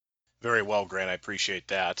 Very well, Grant. I appreciate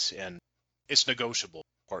that. And it's negotiable.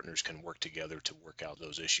 Partners can work together to work out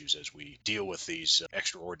those issues as we deal with these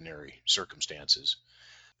extraordinary circumstances.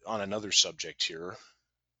 On another subject here,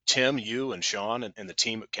 Tim, you and Sean and the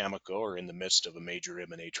team at Cameco are in the midst of a major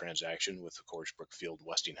M&A transaction with, of course, Brookfield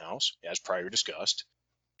Westinghouse, as prior discussed.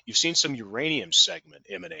 You've seen some uranium segment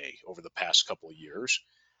M&A over the past couple of years.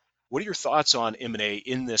 What are your thoughts on M&A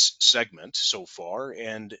in this segment so far,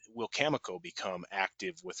 and will Cameco become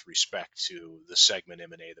active with respect to the segment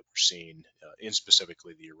M&A that we're seeing in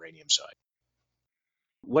specifically the uranium side?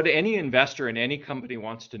 What any investor in any company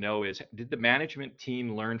wants to know is, did the management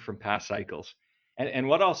team learn from past cycles? And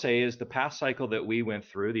what I'll say is the past cycle that we went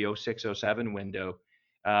through, the 06-07 window,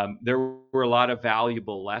 there were a lot of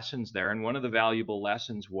valuable lessons there. And one of the valuable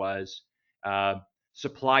lessons was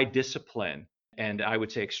supply discipline, and I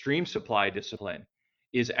would say extreme supply discipline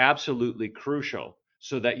is absolutely crucial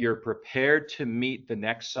so that you're prepared to meet the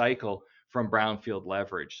next cycle from brownfield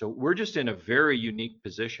leverage. So we're just in a very unique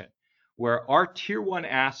position where our tier one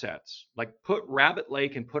assets, like put Rabbit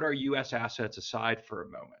Lake and put our US assets aside for a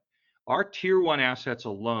moment, our tier one assets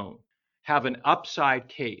alone have an upside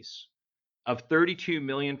case of 32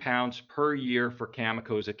 million pounds per year for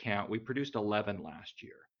Cameco's account. We produced 11 last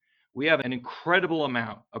year. We have an incredible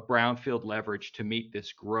amount of brownfield leverage to meet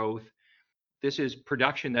this growth. This is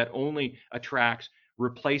production that only attracts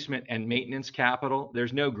replacement and maintenance capital.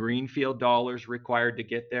 There's no greenfield dollars required to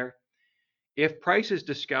get there. If prices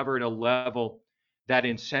discovered a level that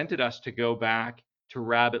incented us to go back to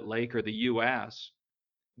Rabbit Lake or the US,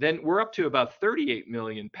 then we're up to about 38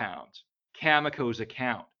 million pounds. Cameco's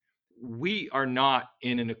account. We are not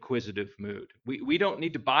in an acquisitive mood. We don't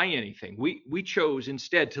need to buy anything. We chose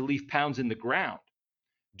instead to leave pounds in the ground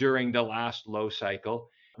during the last low cycle.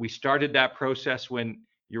 We started that process when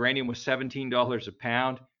uranium was $17 a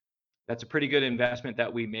pound. That's a pretty good investment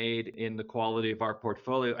that we made in the quality of our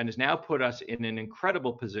portfolio and has now put us in an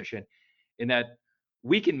incredible position in that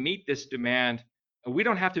we can meet this demand. We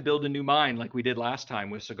don't have to build a new mine like we did last time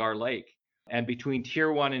with Cigar Lake. And between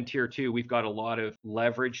tier one and tier two, we've got a lot of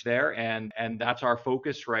leverage there, and that's our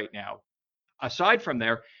focus right now. Aside from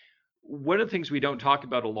there, one of the things we don't talk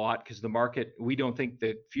about a lot because the market, we don't think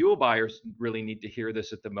that fuel buyers really need to hear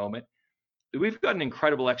this at the moment. We've got an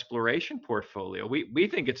incredible exploration portfolio. We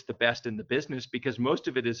think it's the best in the business because most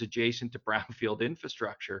of it is adjacent to brownfield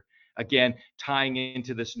infrastructure. Again, tying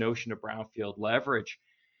into this notion of brownfield leverage.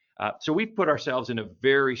 So we've put ourselves in a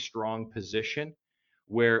very strong position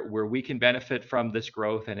where we can benefit from this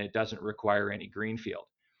growth and it doesn't require any greenfield.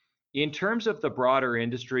 In terms of the broader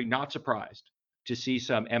industry, not surprised to see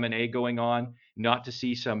some M&A going on, not to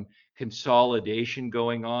see some consolidation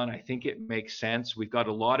going on. I think it makes sense. We've got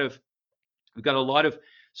a lot of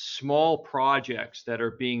small projects that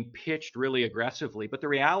are being pitched really aggressively, but the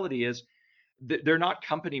reality is they're not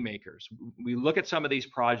company makers. We look at some of these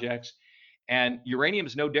projects, and uranium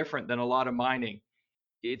is no different than a lot of mining.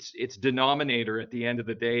 It's denominator at the end of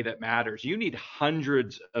the day that matters. You need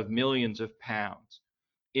hundreds of millions of pounds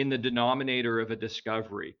in the denominator of a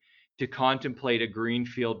discovery to contemplate a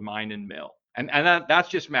greenfield mine and mill, and that's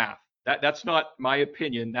just math. That's not my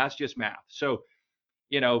opinion. That's just math. So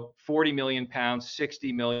 40 million pounds,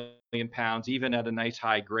 60 million pounds, even at a nice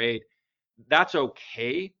high grade, that's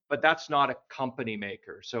okay, but that's not a company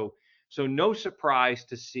maker. So no surprise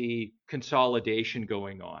to see consolidation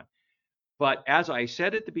going on. But as I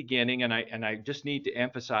said at the beginning, and I just need to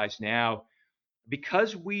emphasize now,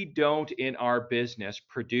 because we don't in our business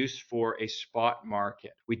produce for a spot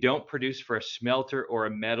market, we don't produce for a smelter or a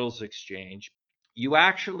metals exchange, you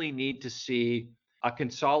actually need to see a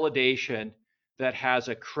consolidation that has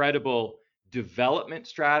a credible development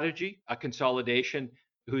strategy, a consolidation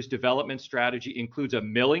whose development strategy includes a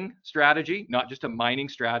milling strategy, not just a mining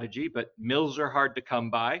strategy, but mills are hard to come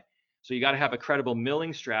by. So you got to have a credible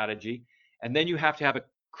milling strategy. And then you have to have a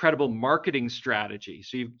credible marketing strategy.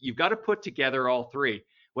 So you've got to put together all three.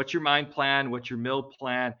 What's your mine plan? What's your mill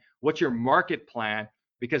plan? What's your market plan?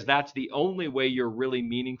 Because that's the only way you're really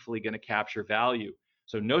meaningfully going to capture value.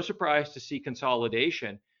 So no surprise to see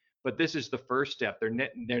consolidation, but this is the first step.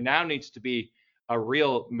 There now needs to be a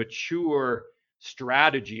real mature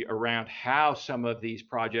strategy around how some of these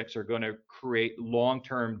projects are going to create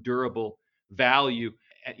long-term durable value,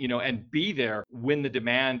 and be there when the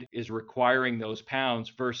demand is requiring those pounds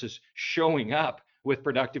versus showing up with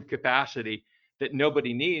productive capacity that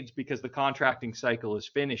nobody needs because the contracting cycle is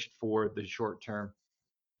finished for the short term.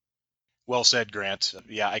 Well said, Grant.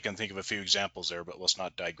 Yeah, I can think of a few examples there, but let's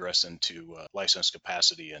not digress into license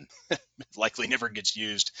capacity and likely never gets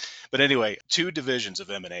used. But anyway, two divisions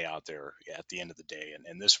of M&A out there at the end of the day,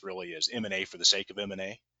 and this really is M&A for the sake of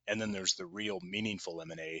M&A, and then there's the real meaningful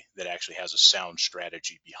M&A that actually has a sound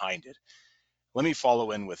strategy behind it. Let me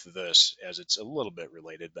follow in with this as it's a little bit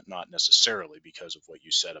related, but not necessarily because of what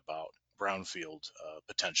you said about brownfield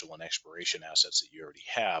potential and exploration assets that you already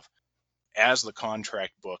have. As the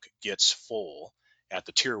contract book gets full at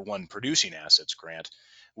the tier one producing assets, Grant,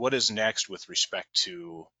 what is next with respect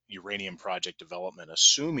to uranium project development,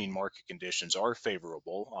 assuming market conditions are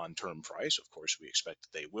favorable on term price? Of course, we expect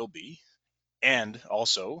that they will be. And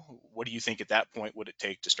also, what do you think at that point would it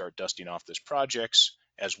take to start dusting off these projects,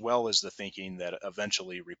 as well as the thinking that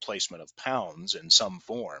eventually replacement of pounds in some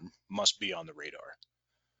form must be on the radar?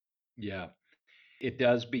 Yeah, it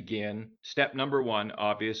does begin. Step number one,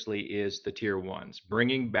 obviously, is the tier ones,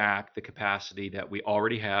 bringing back the capacity that we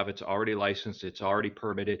already have. It's already licensed, it's already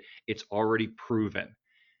permitted, it's already proven.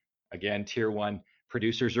 Again, tier one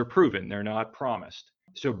producers are proven, they're not promised.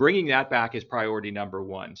 So bringing that back is priority number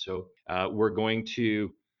one. So we're going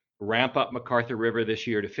to ramp up McArthur River this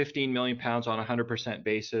year to 15 million pounds on a 100%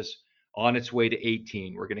 basis, on its way to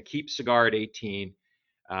 18. We're going to keep Cigar at 18.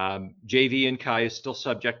 JV Inkai is still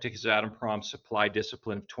subject to Kazatomprom supply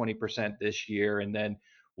discipline of 20% this year, and then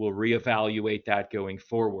we'll reevaluate that going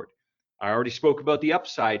forward. I already spoke about the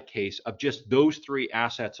upside case of just those three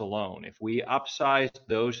assets alone. If we upsized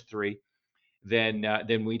those three, then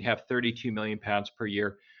we'd have 32 million pounds per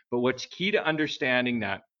year. But what's key to understanding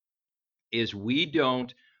that is we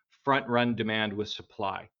don't front run demand with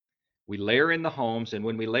supply. We layer in the homes, and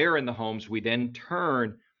when we layer in the homes, we then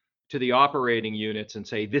turn to the operating units and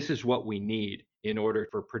say, this is what we need in order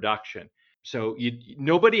for production. So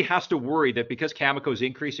nobody has to worry that because Cameco is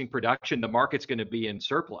increasing production, the market's going to be in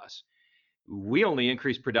surplus. We only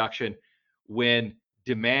increase production when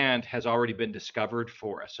demand has already been discovered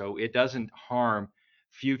for us. So it doesn't harm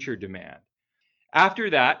future demand. After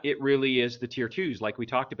that, it really is the tier twos, like we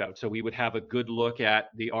talked about. So we would have a good look at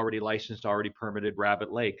the already licensed, already permitted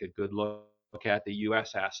Rabbit Lake, a good look at the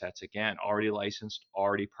US assets, again, already licensed,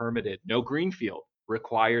 already permitted, no greenfield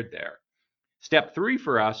required there. Step three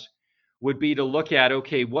for us would be to look at,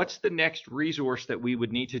 okay, what's the next resource that we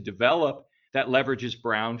would need to develop that leverages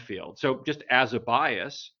brownfield? So just as a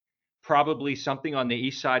bias, probably something on the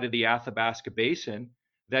east side of the Athabasca Basin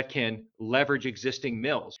that can leverage existing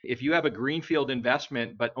mills. If you have a greenfield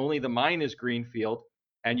investment, but only the mine is greenfield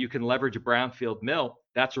and you can leverage a brownfield mill,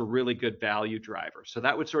 that's a really good value driver. So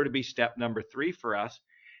that would sort of be step number three for us.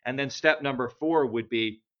 And then step number four would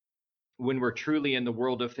be, when we're truly in the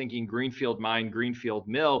world of thinking greenfield mine, greenfield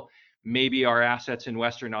mill, maybe our assets in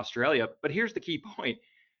Western Australia. But here's the key point.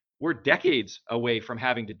 We're decades away from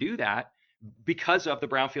having to do that because of the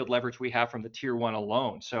brownfield leverage we have from the tier one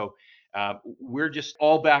alone. So we're just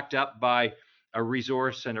all backed up by a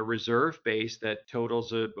resource and a reserve base that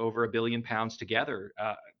totals over £1 billion together.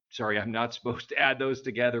 Sorry, I'm not supposed to add those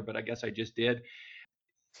together, but I guess I just did.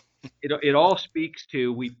 It all speaks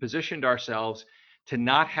to, we've positioned ourselves to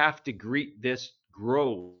not have to greet this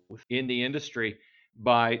growth in the industry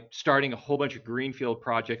by starting a whole bunch of greenfield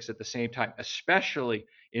projects at the same time, especially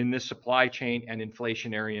in this supply chain and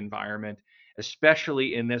inflationary environment,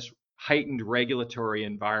 especially in this heightened regulatory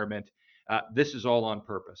environment. This is all on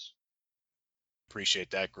purpose.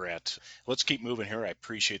 Appreciate that, Grant. Let's keep moving here. I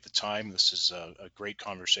appreciate the time. This is a great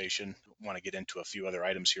conversation. I want to get into a few other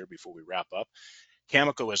items here before we wrap up.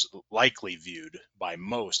 Cameco is likely viewed by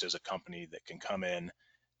most as a company that can come in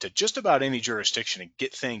to just about any jurisdiction and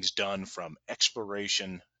get things done from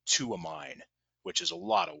exploration to a mine, which is a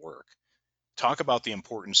lot of work. Talk about the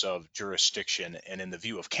importance of jurisdiction, and in the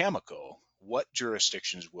view of Cameco, what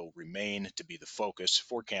jurisdictions will remain to be the focus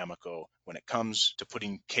for Cameco when it comes to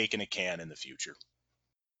putting cake in a can in the future?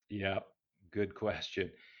 Yeah, good question.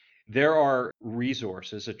 There are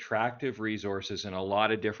resources, attractive resources in a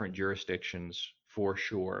lot of different jurisdictions for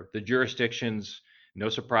sure. The jurisdictions, no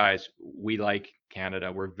surprise, we like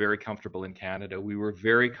Canada. We're very comfortable in Canada. We were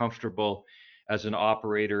very comfortable as an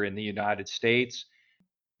operator in the United States.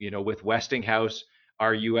 With Westinghouse,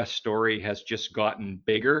 our US story has just gotten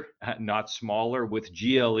bigger, not smaller. With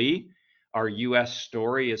GLE, our US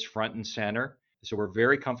story is front and center. So we're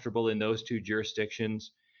very comfortable in those two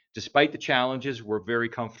jurisdictions. Despite the challenges, we're very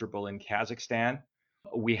comfortable in Kazakhstan.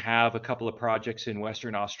 We have a couple of projects in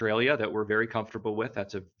Western Australia that we're very comfortable with.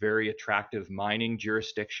 That's a very attractive mining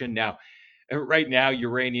jurisdiction. Now, right now,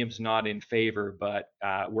 uranium's not in favor, but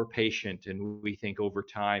we're patient, and we think over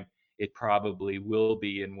time it probably will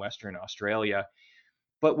be in Western Australia.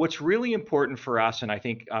 But what's really important for us, and I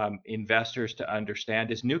think investors to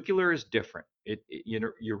understand, is nuclear is different.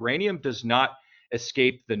 Uranium does not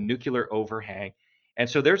escape the nuclear overhang. And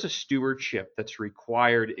so there's a stewardship that's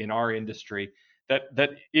required in our industry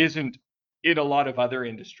that isn't in a lot of other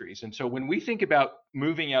industries. And so when we think about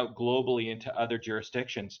moving out globally into other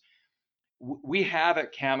jurisdictions, we have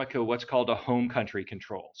at Cameco what's called a home country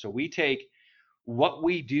control. So we take what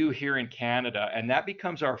we do here in Canada, and that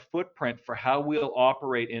becomes our footprint for how we'll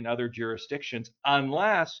operate in other jurisdictions,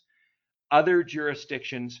 unless other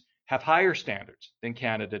jurisdictions have higher standards than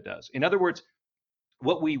Canada does. In other words,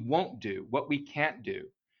 what we won't do, what we can't do,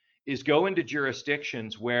 is go into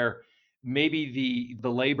jurisdictions where maybe the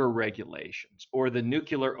labor regulations or the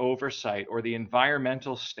nuclear oversight or the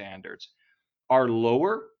environmental standards are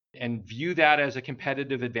lower and view that as a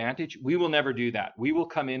competitive advantage. We will never do that. We will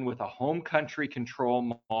come in with a home country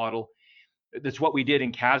control model. That's what we did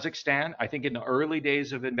in Kazakhstan. I think in the early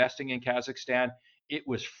days of investing in Kazakhstan, it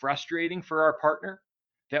was frustrating for our partner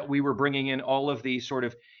that we were bringing in all of these sort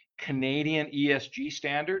of Canadian ESG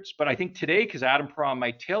standards. But I think today, because Kazatomprom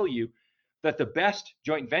might tell you that the best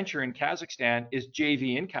joint venture in Kazakhstan is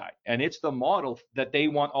JV Inkai, and it's the model that they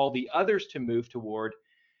want all the others to move toward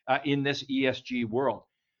in this ESG world.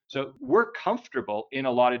 So we're comfortable in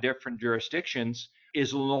a lot of different jurisdictions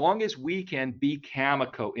as long as we can be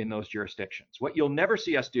Cameco in those jurisdictions. What you'll never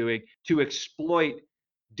see us doing to exploit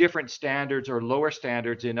different standards or lower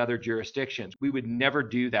standards in other jurisdictions. We would never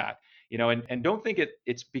do that. And don't think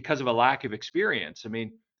it's because of a lack of experience. I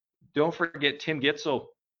mean, don't forget Tim Gitzel,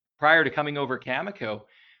 prior to coming over Cameco,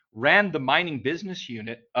 ran the mining business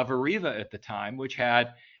unit of Areva at the time, which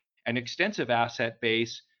had an extensive asset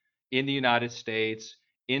base in the United States,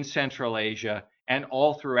 in Central Asia, and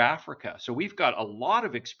all through Africa. So we've got a lot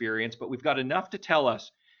of experience, but we've got enough to tell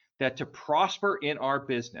us that to prosper in our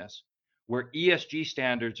business, where ESG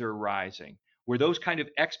standards are rising, where those kind of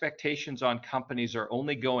expectations on companies are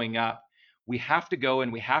only going up, we have to go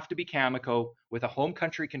and we have to be Cameco with a home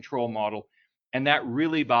country control model. And that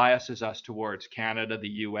really biases us towards Canada, the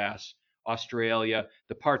US, Australia,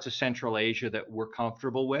 the parts of Central Asia that we're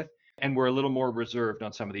comfortable with. And we're a little more reserved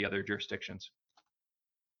on some of the other jurisdictions.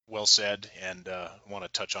 Well said, and I want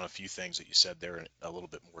to touch on a few things that you said there in a little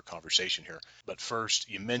bit more conversation here. But first,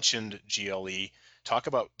 you mentioned GLE. Talk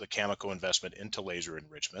about the Cameco investment into laser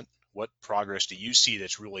enrichment. What progress do you see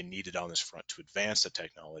that's really needed on this front to advance the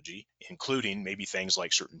technology, including maybe things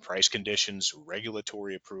like certain price conditions,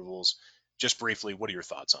 regulatory approvals? Just briefly, what are your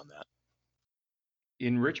thoughts on that?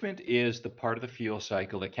 Enrichment is the part of the fuel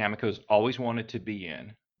cycle that Cameco's always wanted to be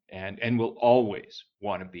in and will always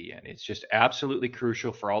want to be in. It's just absolutely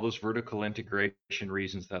crucial for all those vertical integration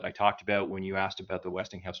reasons that I talked about when you asked about the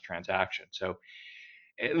Westinghouse transaction. So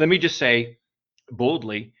let me just say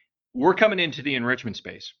boldly, we're coming into the enrichment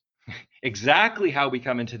space. Exactly how we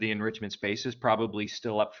come into the enrichment space is probably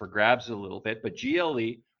still up for grabs a little bit, but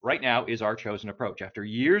GLE right now is our chosen approach. After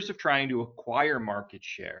years of trying to acquire market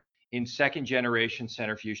share in second generation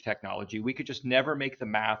centrifuge technology, we could just never make the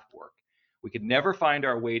math work. We could never find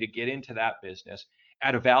our way to get into that business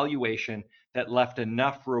at a valuation that left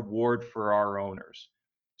enough reward for our owners.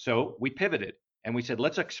 So we pivoted and we said,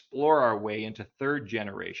 let's explore our way into third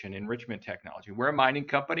generation enrichment technology. We're a mining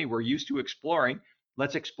company, we're used to exploring.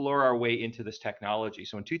 Let's explore our way into this technology.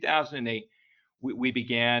 So in 2008, we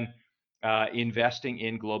began investing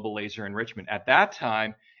in global laser enrichment. At that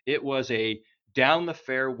time, it was a down the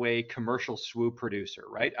fairway commercial SWU producer,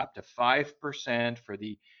 right? Up to 5%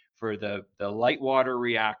 for the light water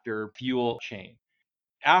reactor fuel chain.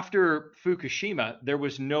 After Fukushima, there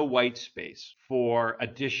was no white space for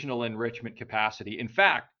additional enrichment capacity. In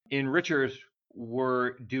fact, enrichers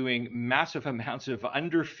were doing massive amounts of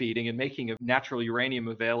underfeeding and making natural uranium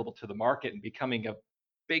available to the market and becoming a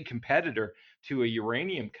big competitor to a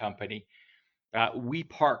uranium company. We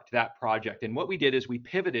parked that project. And what we did is we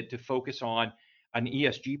pivoted to focus on an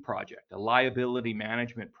ESG project, a liability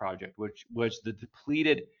management project, which was the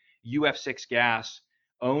depleted UF6 gas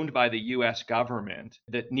owned by the US government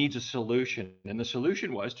that needs a solution. And the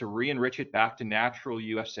solution was to re-enrich it back to natural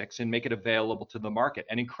UF6 and make it available to the market.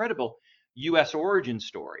 An incredible US origin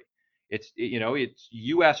story. It's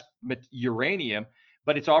US uranium,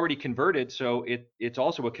 but it's already converted. So it's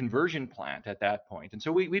also a conversion plant at that point. And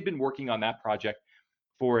so we've been working on that project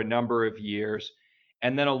for a number of years.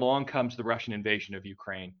 And then along comes the Russian invasion of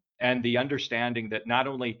Ukraine and the understanding that not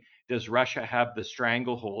only does Russia have the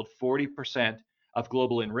stranglehold, 40% of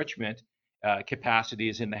global enrichment capacity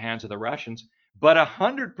is in the hands of the Russians, but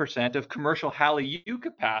 100% of commercial HALEU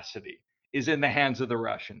capacity is in the hands of the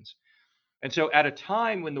Russians. And so at a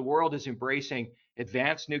time when the world is embracing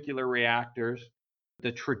advanced nuclear reactors,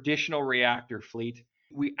 the traditional reactor fleet,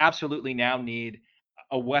 we absolutely now need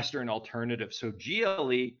a Western alternative. So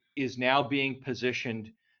GLE is now being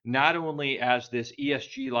positioned not only as this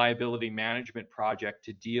ESG liability management project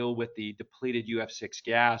to deal with the depleted UF6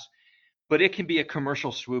 gas, but it can be a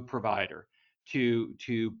commercial SWU provider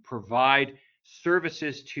to provide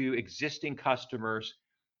services to existing customers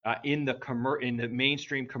in the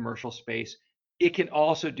mainstream commercial space. It can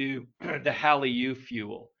also do the HALEU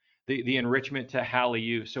fuel, the enrichment to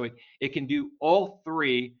HALEU. So it can do all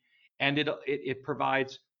three, and it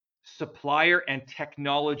provides supplier and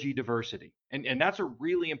technology diversity. And that's a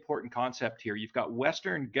really important concept here. You've got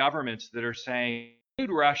Western governments that are saying,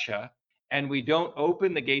 Russia, and we don't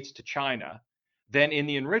open the gates to China, then in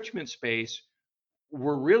the enrichment space,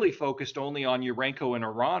 we're really focused only on Urenco and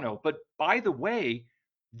Orano. But by the way,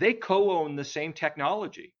 they co-own the same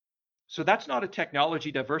technology. So that's not a technology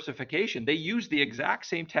diversification. They use the exact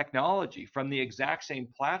same technology from the exact same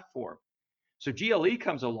platform. So GLE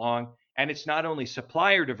comes along and it's not only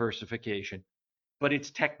supplier diversification, but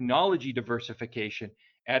it's technology diversification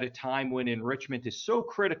at a time when enrichment is so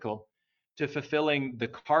critical to fulfilling the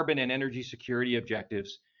carbon and energy security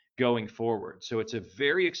objectives going forward. So it's a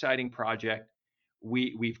very exciting project.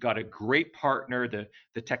 We've got a great partner.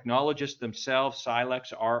 The technologists themselves,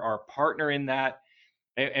 Silex, are our partner in that.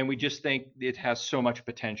 And we just think it has so much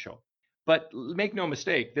potential. But make no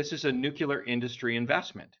mistake, this is a nuclear industry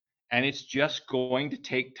investment, and it's just going to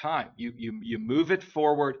take time. You move it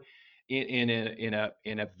forward in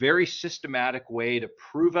a very systematic way to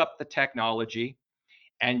prove up the technology.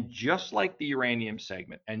 And just like the uranium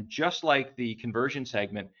segment and just like the conversion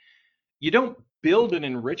segment, you don't build an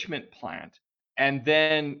enrichment plant and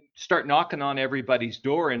then start knocking on everybody's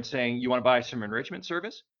door and saying, you want to buy some enrichment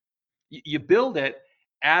service? You build it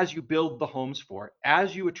as you build the homes for it,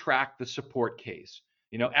 as you attract the support case,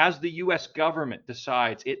 as the US government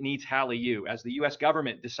decides it needs HALEU, as the US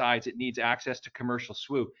government decides it needs access to commercial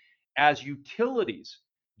SWU, as utilities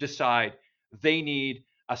decide they need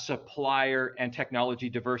a supplier and technology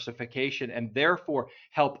diversification and therefore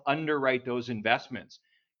help underwrite those investments.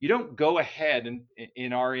 You don't go ahead and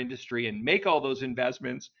in our industry and make all those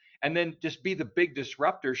investments and then just be the big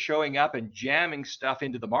disruptor showing up and jamming stuff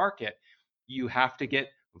into the market. You have to get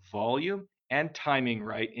volume and timing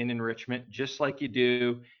right in enrichment, just like you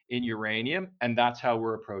do in uranium. And that's how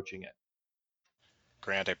we're approaching it.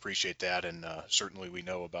 Grant, I appreciate that. And certainly we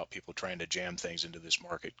know about people trying to jam things into this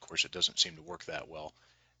market. Of course, it doesn't seem to work that well.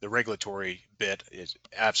 The regulatory bit is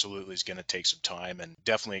absolutely is going to take some time, and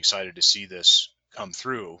definitely excited to see this come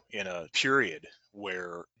through in a period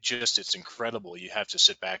where just it's incredible. You have to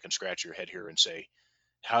sit back and scratch your head here and say,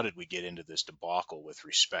 how did we get into this debacle with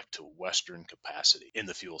respect to Western capacity in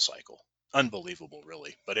the fuel cycle? Unbelievable,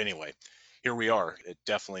 really. But anyway, here we are. It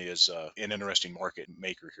definitely is an interesting market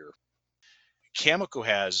maker here. Cameco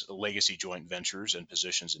has legacy joint ventures and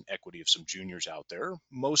positions in equity of some juniors out there,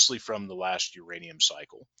 mostly from the last uranium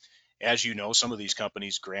cycle. As you know, some of these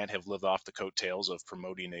companies, Grant, have lived off the coattails of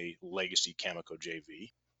promoting a legacy Cameco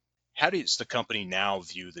JV. How does the company now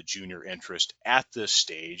view the junior interest at this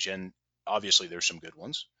stage? And obviously, there's some good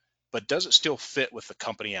ones, but does it still fit with the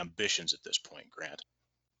company ambitions at this point, Grant?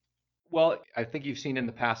 Well, I think you've seen in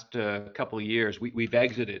the past couple of years, we've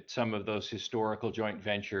exited some of those historical joint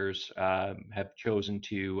ventures, have chosen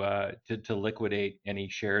to liquidate any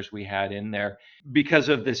shares we had in there because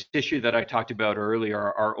of this issue that I talked about earlier.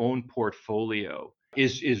 Our own portfolio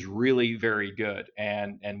is really very good,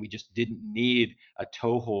 and we just didn't need a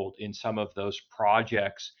toehold in some of those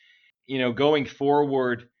projects. Going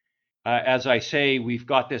forward, as I say, we've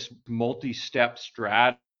got this multi-step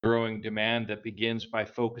strat growing demand that begins by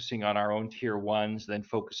focusing on our own tier ones, then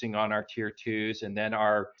focusing on our tier twos, and then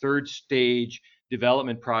our third stage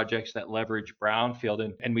development projects that leverage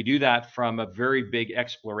brownfield. And we do that from a very big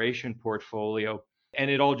exploration portfolio. And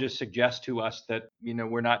it all just suggests to us that,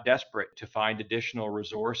 we're not desperate to find additional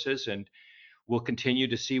resources, and we'll continue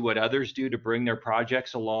to see what others do to bring their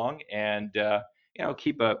projects along and,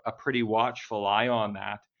 keep a pretty watchful eye on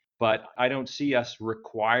that. But I don't see us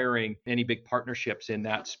requiring any big partnerships in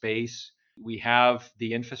that space. We have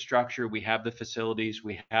the infrastructure, we have the facilities,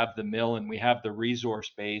 we have the mill, and we have the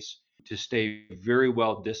resource base to stay very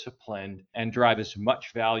well disciplined and drive as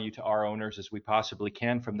much value to our owners as we possibly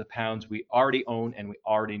can from the pounds we already own and we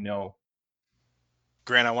already know.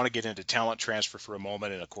 Grant, I want to get into talent transfer for a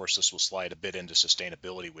moment, and of course, this will slide a bit into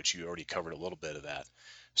sustainability, which you already covered a little bit of that.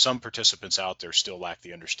 Some participants out there still lack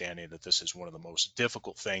the understanding that this is one of the most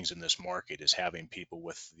difficult things in this market is having people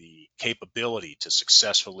with the capability to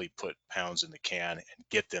successfully put pounds in the can and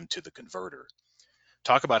get them to the converter.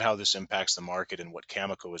 Talk about how this impacts the market and what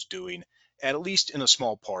Cameco is doing, at least in a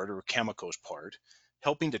small part, or Cameco's part,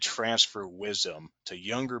 helping to transfer wisdom to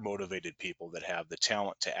younger, motivated people that have the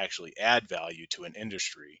talent to actually add value to an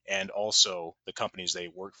industry and also the companies they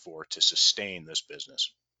work for to sustain this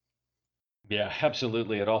business. Yeah,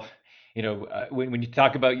 absolutely. At all, when you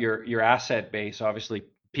talk about your asset base, obviously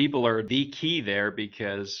people are the key there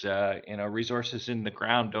because resources in the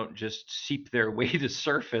ground don't just seep their way to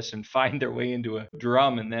surface and find their way into a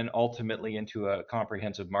drum and then ultimately into a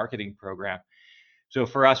comprehensive marketing program. So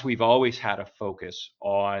for us, we've always had a focus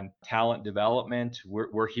on talent development.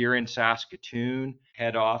 We're here in Saskatoon,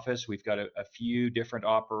 head office. We've got a few different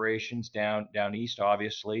operations down east,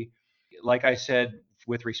 obviously. Like I said,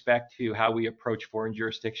 with respect to how we approach foreign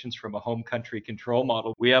jurisdictions from a home country control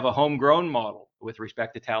model, we have a homegrown model with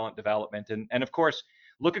respect to talent development. And of course,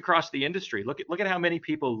 look across the industry. Look at how many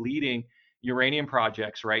people leading uranium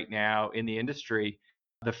projects right now in the industry.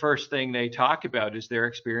 The first thing they talk about is their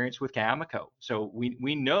experience with Cameco. So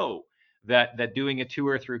we know that doing a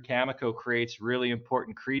tour through Cameco creates really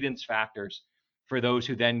important credence factors for those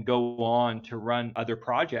who then go on to run other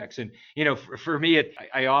projects. And for me,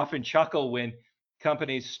 I often chuckle when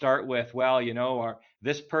companies start with, well,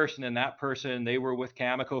 this person and that person, they were with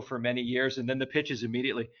Cameco for many years, and then the pitch is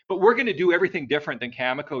immediately, but we're going to do everything different than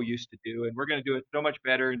Cameco used to do, and we're going to do it so much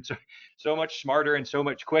better and so much smarter and so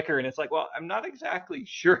much quicker. And it's like, well, I'm not exactly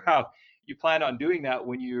sure how you plan on doing that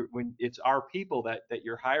when it's our people that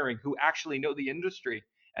you're hiring who actually know the industry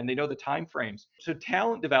and they know the time frames. So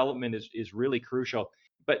talent development is really crucial.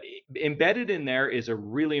 But embedded in there is a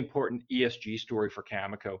really important ESG story for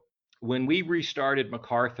Cameco. When we restarted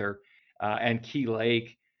MacArthur and Key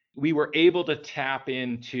Lake, we were able to tap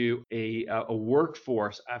into a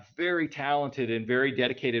workforce, a very talented and very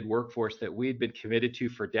dedicated workforce that we'd been committed to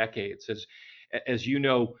for decades. As you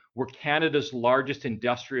know, we're Canada's largest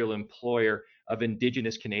industrial employer of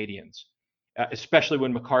Indigenous Canadians, especially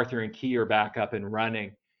when MacArthur and Key are back up and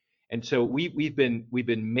running. And so we've been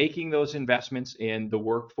making those investments in the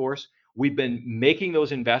workforce. We've been making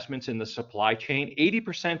those investments in the supply chain.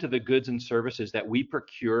 80% of the goods and services that we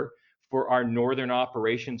procure for our northern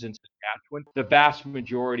operations in Saskatchewan, the vast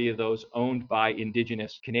majority of those owned by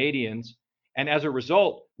Indigenous Canadians. And as a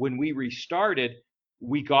result, when we restarted,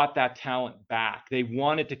 we got that talent back. They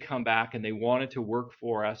wanted to come back and they wanted to work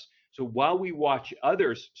for us. So while we watch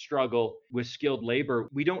others struggle with skilled labor,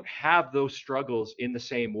 we don't have those struggles in the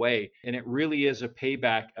same way. And it really is a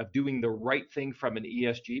payback of doing the right thing from an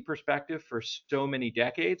ESG perspective for so many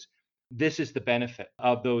decades. This is the benefit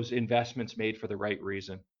of those investments made for the right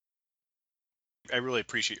reason. I really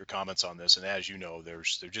appreciate your comments on this. And as you know, there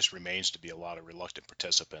just remains to be a lot of reluctant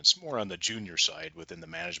participants, more on the junior side within the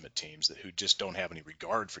management teams who just don't have any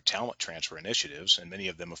regard for talent transfer initiatives. And many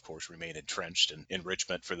of them, of course, remain entrenched in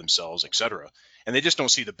enrichment for themselves, et cetera. And they just don't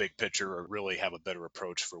see the big picture or really have a better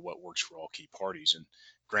approach for what works for all key parties. And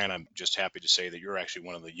Grant, I'm just happy to say that you're actually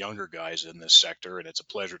one of the younger guys in this sector, and it's a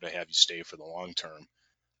pleasure to have you stay for the long term.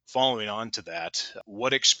 Following on to that,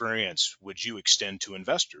 what experience would you extend to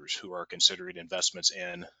investors who are considering investments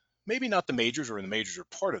in maybe not the majors, or the majors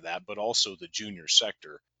are part of that, but also the junior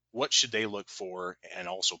sector? What should they look for and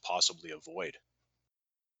also possibly avoid?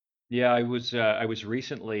 Yeah, I was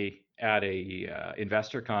recently at a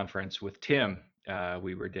investor conference with Tim.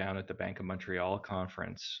 We were down at the Bank of Montreal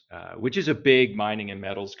conference, which is a big mining and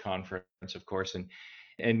metals conference, of course.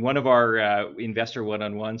 And one of our investor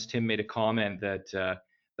one-on-ones, Tim made a comment that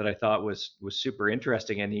I thought was super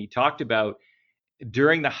interesting, and he talked about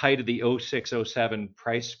during the height of the '06-'07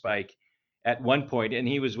 price spike at one point, and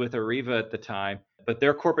he was with Areva at the time, but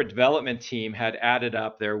their corporate development team had added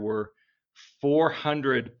up, there were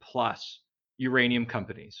 400 plus uranium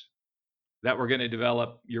companies that were going to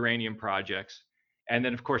develop uranium projects. And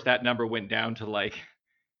then, of course, that number went down to like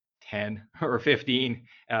 10 or 15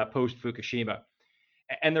 post Fukushima.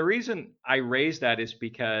 And the reason I raise that is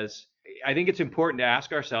because I think it's important to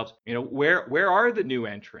ask ourselves, where are the new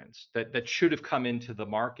entrants that should have come into the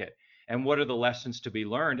market, and what are the lessons to be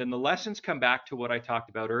learned? And the lessons come back to what I talked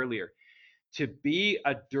about earlier. To be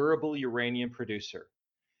a durable uranium producer,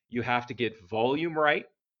 you have to get volume right.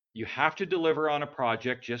 You have to deliver on a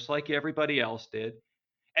project just like everybody else did.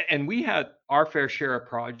 And we had our fair share of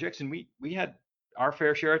projects, and we had our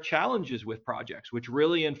fair share of challenges with projects, which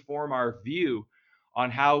really inform our view on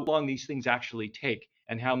how long these things actually take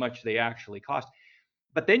and how much they actually cost.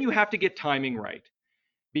 But then you have to get timing right,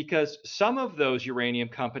 because some of those uranium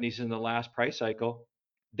companies in the last price cycle,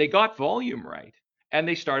 they got volume right and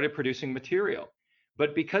they started producing material.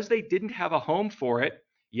 But because they didn't have a home for it,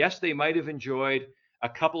 yes, they might have enjoyed a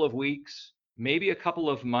couple of weeks, maybe a couple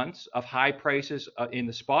of months of high prices in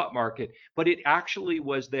the spot market, but it actually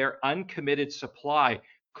was their uncommitted supply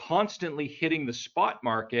constantly hitting the spot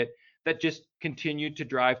market that just continued to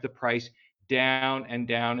drive the price down and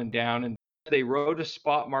down and down. And they rode a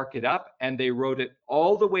spot market up and they rode it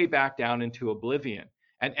all the way back down into oblivion.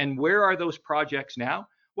 And where are those projects now?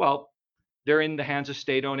 Well, they're in the hands of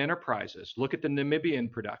state-owned enterprises. Look at the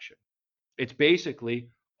Namibian production. It's basically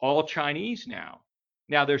all Chinese now.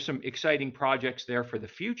 Now, there's some exciting projects there for the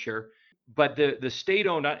future, but the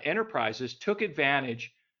state-owned enterprises took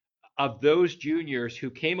advantage of those juniors who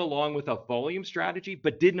came along with a volume strategy,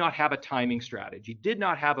 but did not have a timing strategy, did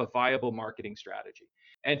not have a viable marketing strategy.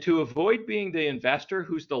 And to avoid being the investor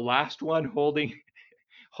who's the last one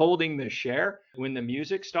holding the share when the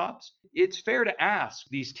music stops, it's fair to ask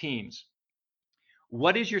these teams,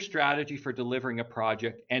 what is your strategy for delivering a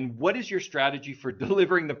project? And what is your strategy for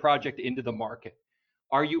delivering the project into the market?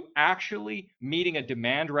 Are you actually meeting a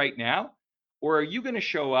demand right now? Or are you going to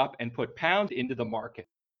show up and put pounds into the market?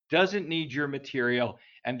 Doesn't need your material,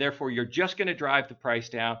 and therefore you're just going to drive the price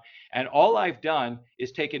down. And all I've done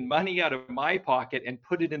is taken money out of my pocket and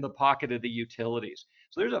put it in the pocket of the utilities.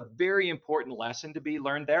 So there's a very important lesson to be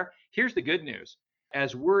learned there. Here's the good news.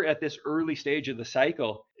 As we're at this early stage of the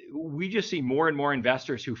cycle, we just see more and more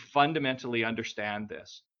investors who fundamentally understand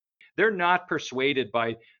this. They're not persuaded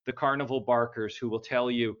by the carnival barkers who will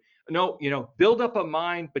tell you, no, build up a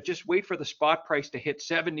mine, but just wait for the spot price to hit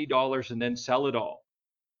 $70 and then sell it all.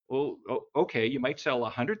 Well, okay, you might sell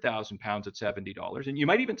 100,000 pounds at $70, and you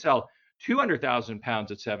might even sell 200,000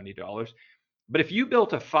 pounds at $70. But if you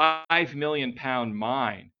built a 5 million pound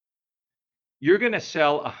mine, you're going to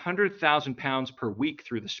sell 100,000 pounds per week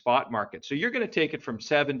through the spot market. So you're going to take it from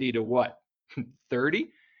 70 to what?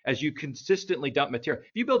 30 as you consistently dump material.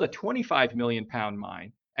 If you build a 25 million pound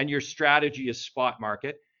mine and your strategy is spot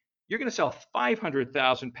market, you're going to sell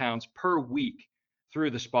 500,000 pounds per week through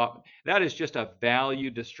the spot. That is just a value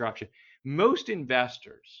destruction. Most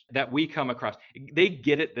investors that we come across, they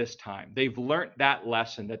get it this time. They've learned that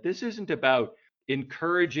lesson, that this isn't about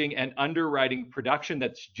encouraging and underwriting production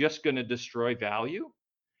that's just going to destroy value.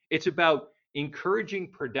 It's about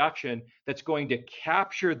encouraging production that's going to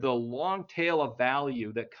capture the long tail of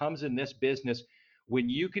value that comes in this business when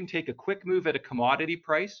you can take a quick move at a commodity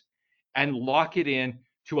price and lock it in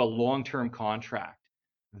to a long-term contract.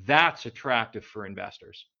 That's attractive for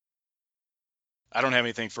investors. I don't have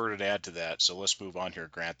anything further to add to that, so let's move on here,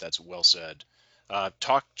 Grant. That's well said.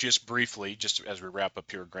 Talk just briefly, just as we wrap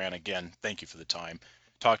up here, Grant, again, thank you for the time.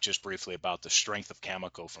 Talk just briefly about the strength of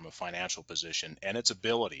Cameco from a financial position and its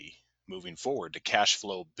ability moving forward to cash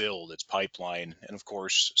flow build its pipeline, and of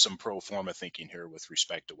course, some pro forma thinking here with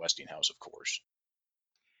respect to Westinghouse, of course.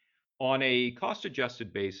 On a cost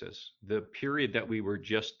adjusted basis, the period that we were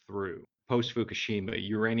just through, post Fukushima,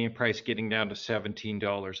 uranium price getting down to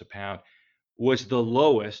 $17 a pound, was the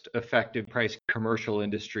lowest effective price commercial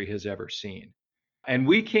industry has ever seen. And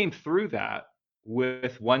we came through that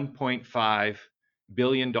with $1.5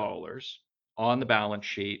 billion on the balance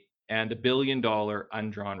sheet and $1 billion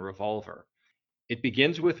undrawn revolver. It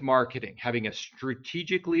begins with marketing, having a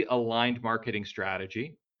strategically aligned marketing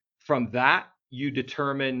strategy. From that, you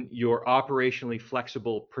determine your operationally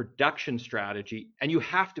flexible production strategy, and you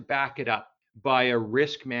have to back it up by a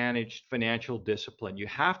risk managed financial discipline. You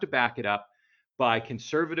have to back it up by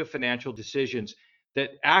conservative financial decisions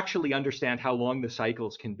that actually understand how long the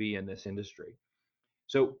cycles can be in this industry.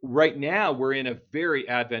 So right now we're in a very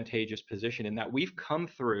advantageous position in that we've come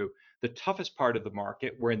through the toughest part of the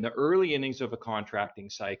market. We're in the early innings of a contracting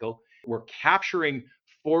cycle. We're capturing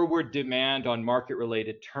forward demand on market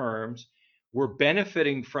related terms. We're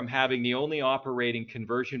benefiting from having the only operating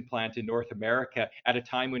conversion plant in North America at a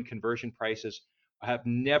time when conversion prices have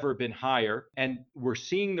never been higher. And we're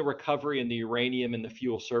seeing the recovery in the uranium and the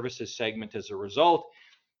fuel services segment as a result.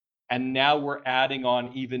 And now we're adding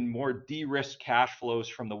on even more de-risked cash flows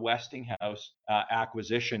from the Westinghouse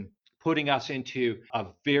acquisition, putting us into a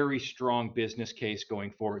very strong business case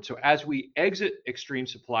going forward. So as we exit extreme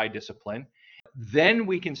supply discipline, then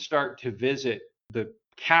we can start to visit the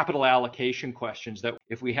capital allocation questions that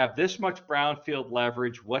if we have this much brownfield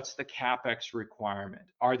leverage, what's the CapEx requirement?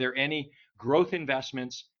 Are there any growth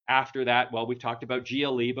investments after that? Well, we've talked about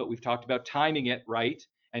GLE, but we've talked about timing it right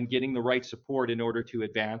and getting the right support in order to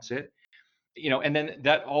advance it. And then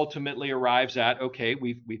that ultimately arrives at, okay,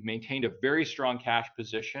 we've maintained a very strong cash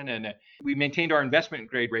position, and we maintained our investment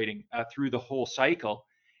grade rating through the whole cycle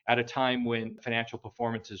at a time when financial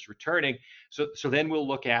performance is returning. So then we'll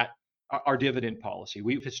look at our dividend policy.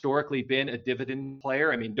 We've historically been a dividend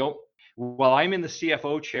player. I mean, while I'm in the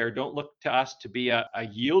CFO chair, don't look to us to be a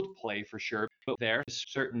yield play for sure, but there's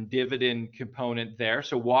a certain dividend component there.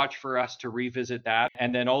 So watch for us to revisit that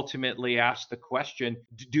and then ultimately ask the question,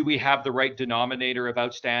 do we have the right denominator of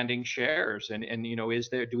outstanding shares? And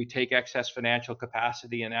do we take excess financial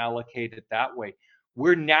capacity and allocate it that way?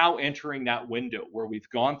 We're now entering that window where we've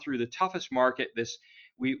gone through the toughest market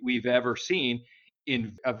we've ever seen,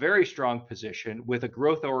 in a very strong position with a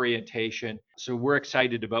growth orientation. So we're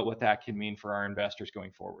excited about what that can mean for our investors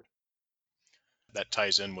going forward. That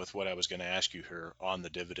ties in with what I was going to ask you here on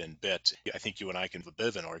the dividend bit. I think you and I can have a bit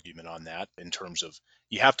of an argument on that in terms of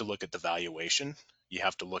you have to look at the valuation. You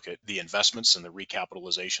have to look at the investments and the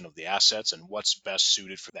recapitalization of the assets and what's best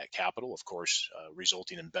suited for that capital, of course,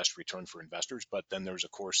 resulting in best return for investors. But then there's,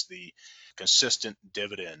 of course, the consistent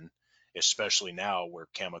dividend, especially now where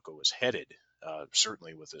Cameco is headed,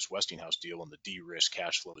 certainly with this Westinghouse deal and the de-risk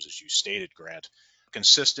cash flows, as you stated, Grant.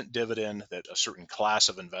 Consistent dividend that a certain class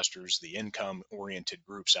of investors, the income oriented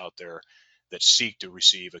groups out there that seek to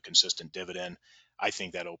receive a consistent dividend, I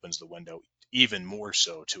think that opens the window even more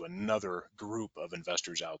so to another group of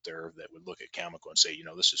investors out there that would look at Cameco and say,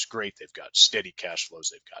 this is great. They've got steady cash flows.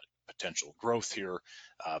 They've got potential growth here.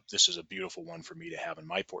 This is a beautiful one for me to have in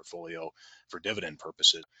my portfolio for dividend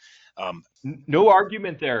purposes. No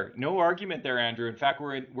argument there. No argument there, Andrew. In fact,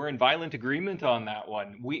 we're in violent agreement on that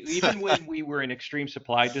one. Even when we were in extreme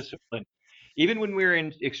supply discipline,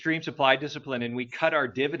 and we cut our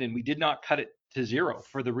dividend, we did not cut it to zero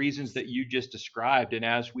for the reasons that you just described. And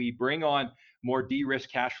as we bring on more de-risk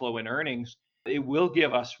cash flow and earnings, it will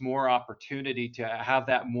give us more opportunity to have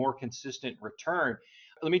that more consistent return.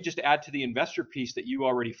 Let me just add to the investor piece that you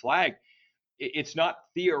already flagged. It's not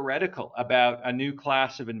theoretical about a new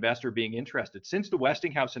class of investor being interested. Since the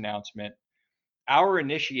Westinghouse announcement, our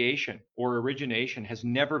initiation or origination has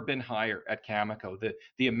never been higher at Cameco.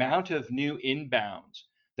 The amount of new inbounds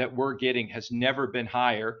that we're getting has never been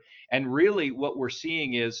higher. And really, what we're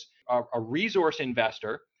seeing is a resource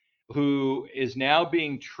investor who is now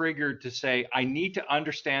being triggered to say, I need to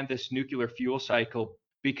understand this nuclear fuel cycle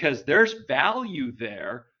because there's value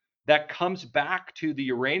there that comes back to the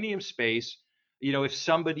uranium space, if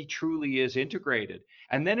somebody truly is integrated.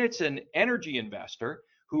 And then it's an energy investor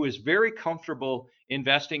who is very comfortable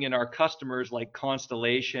investing in our customers like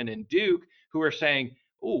Constellation and Duke, who are saying,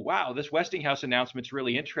 oh, wow, this Westinghouse announcement's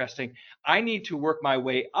really interesting. I need to work my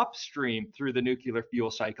way upstream through the nuclear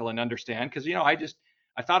fuel cycle and understand, because,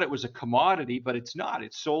 I thought it was a commodity, but it's not.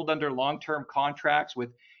 It's sold under long-term contracts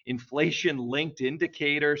with inflation-linked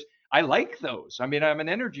indicators. I like those. I mean, I'm an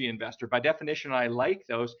energy investor. By definition, I like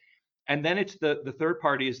those. And then it's the third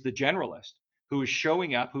party is the generalist who is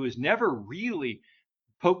showing up, who has never really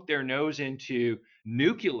poked their nose into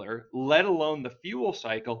nuclear, let alone the fuel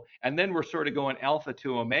cycle. And then we're sort of going alpha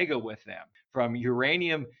to omega with them, from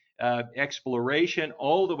uranium exploration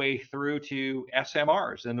all the way through to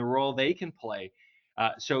SMRs and the role they can play.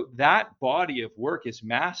 So that body of work is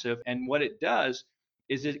massive. And what it does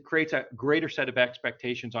is it creates a greater set of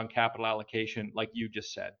expectations on capital allocation, like you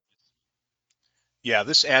just said. Yeah,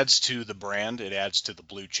 this adds to the brand. It adds to the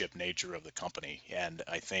blue chip nature of the company. And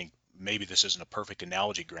I think maybe this isn't a perfect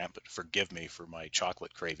analogy, Grant, but forgive me for my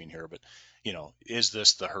chocolate craving here. But, is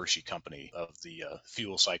this the Hershey company of the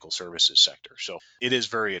fuel cycle services sector? So it is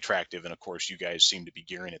very attractive. And of course, you guys seem to be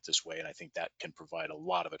gearing it this way. And I think that can provide a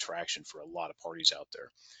lot of attraction for a lot of parties out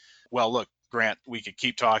there. Well, look, Grant, we could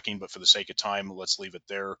keep talking, but for the sake of time, let's leave it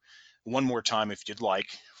there. One more time, if you'd like,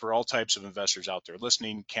 for all types of investors out there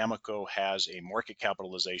listening, Cameco has a market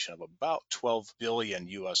capitalization of about 12 billion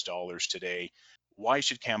US dollars today. Why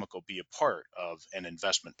should Cameco be a part of an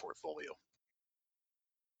investment portfolio?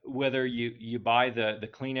 Whether you buy the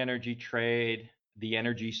clean energy trade, the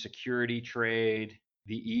energy security trade,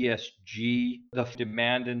 the ESG, the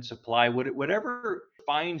demand and supply, whatever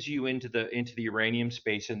finds you into the uranium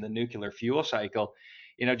space in the nuclear fuel cycle,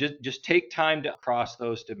 just take time to cross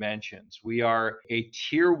those dimensions. We are a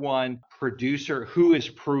tier one producer who is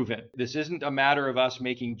proven. This isn't a matter of us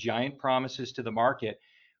making giant promises to the market.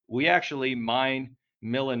 We actually mine,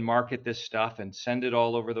 mill, and market this stuff and send it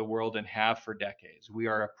all over the world and have for decades. We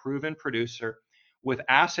are a proven producer with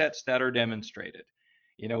assets that are demonstrated.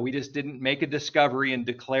 We just didn't make a discovery and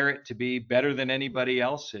declare it to be better than anybody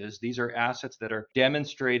else's. These are assets that are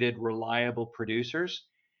demonstrated, reliable producers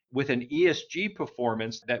with an ESG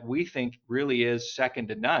performance that we think really is second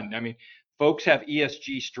to none. I mean, folks have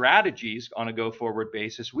ESG strategies on a go forward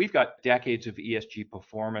basis. We've got decades of ESG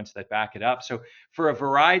performance that back it up. So, for a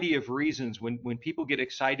variety of reasons, when people get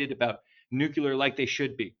excited about nuclear like they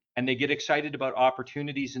should be, and they get excited about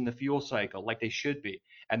opportunities in the fuel cycle like they should be,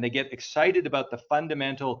 and they get excited about the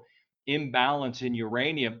fundamental imbalance in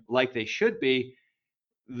uranium like they should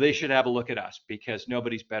have a look at us, because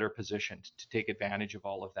nobody's better positioned to take advantage of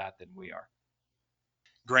all of that than we are.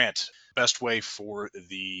 Grant, best way for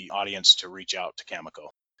the audience to reach out to Cameco?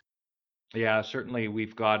 Yeah, certainly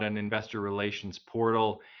we've got an investor relations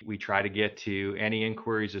portal. We try to get to any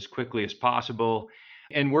inquiries as quickly as possible.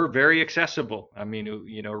 And we're very accessible. I mean,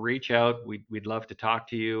 reach out. We'd love to talk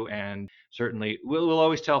to you. And certainly we'll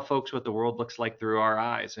always tell folks what the world looks like through our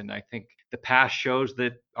eyes. And I think the past shows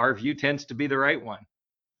that our view tends to be the right one.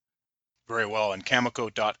 Very well. And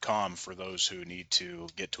Cameco.com for those who need to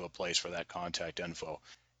get to a place for that contact info.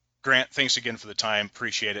 Grant, thanks again for the time.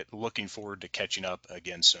 Appreciate it. Looking forward to catching up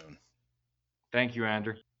again soon. Thank you,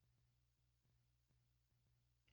 Andrew.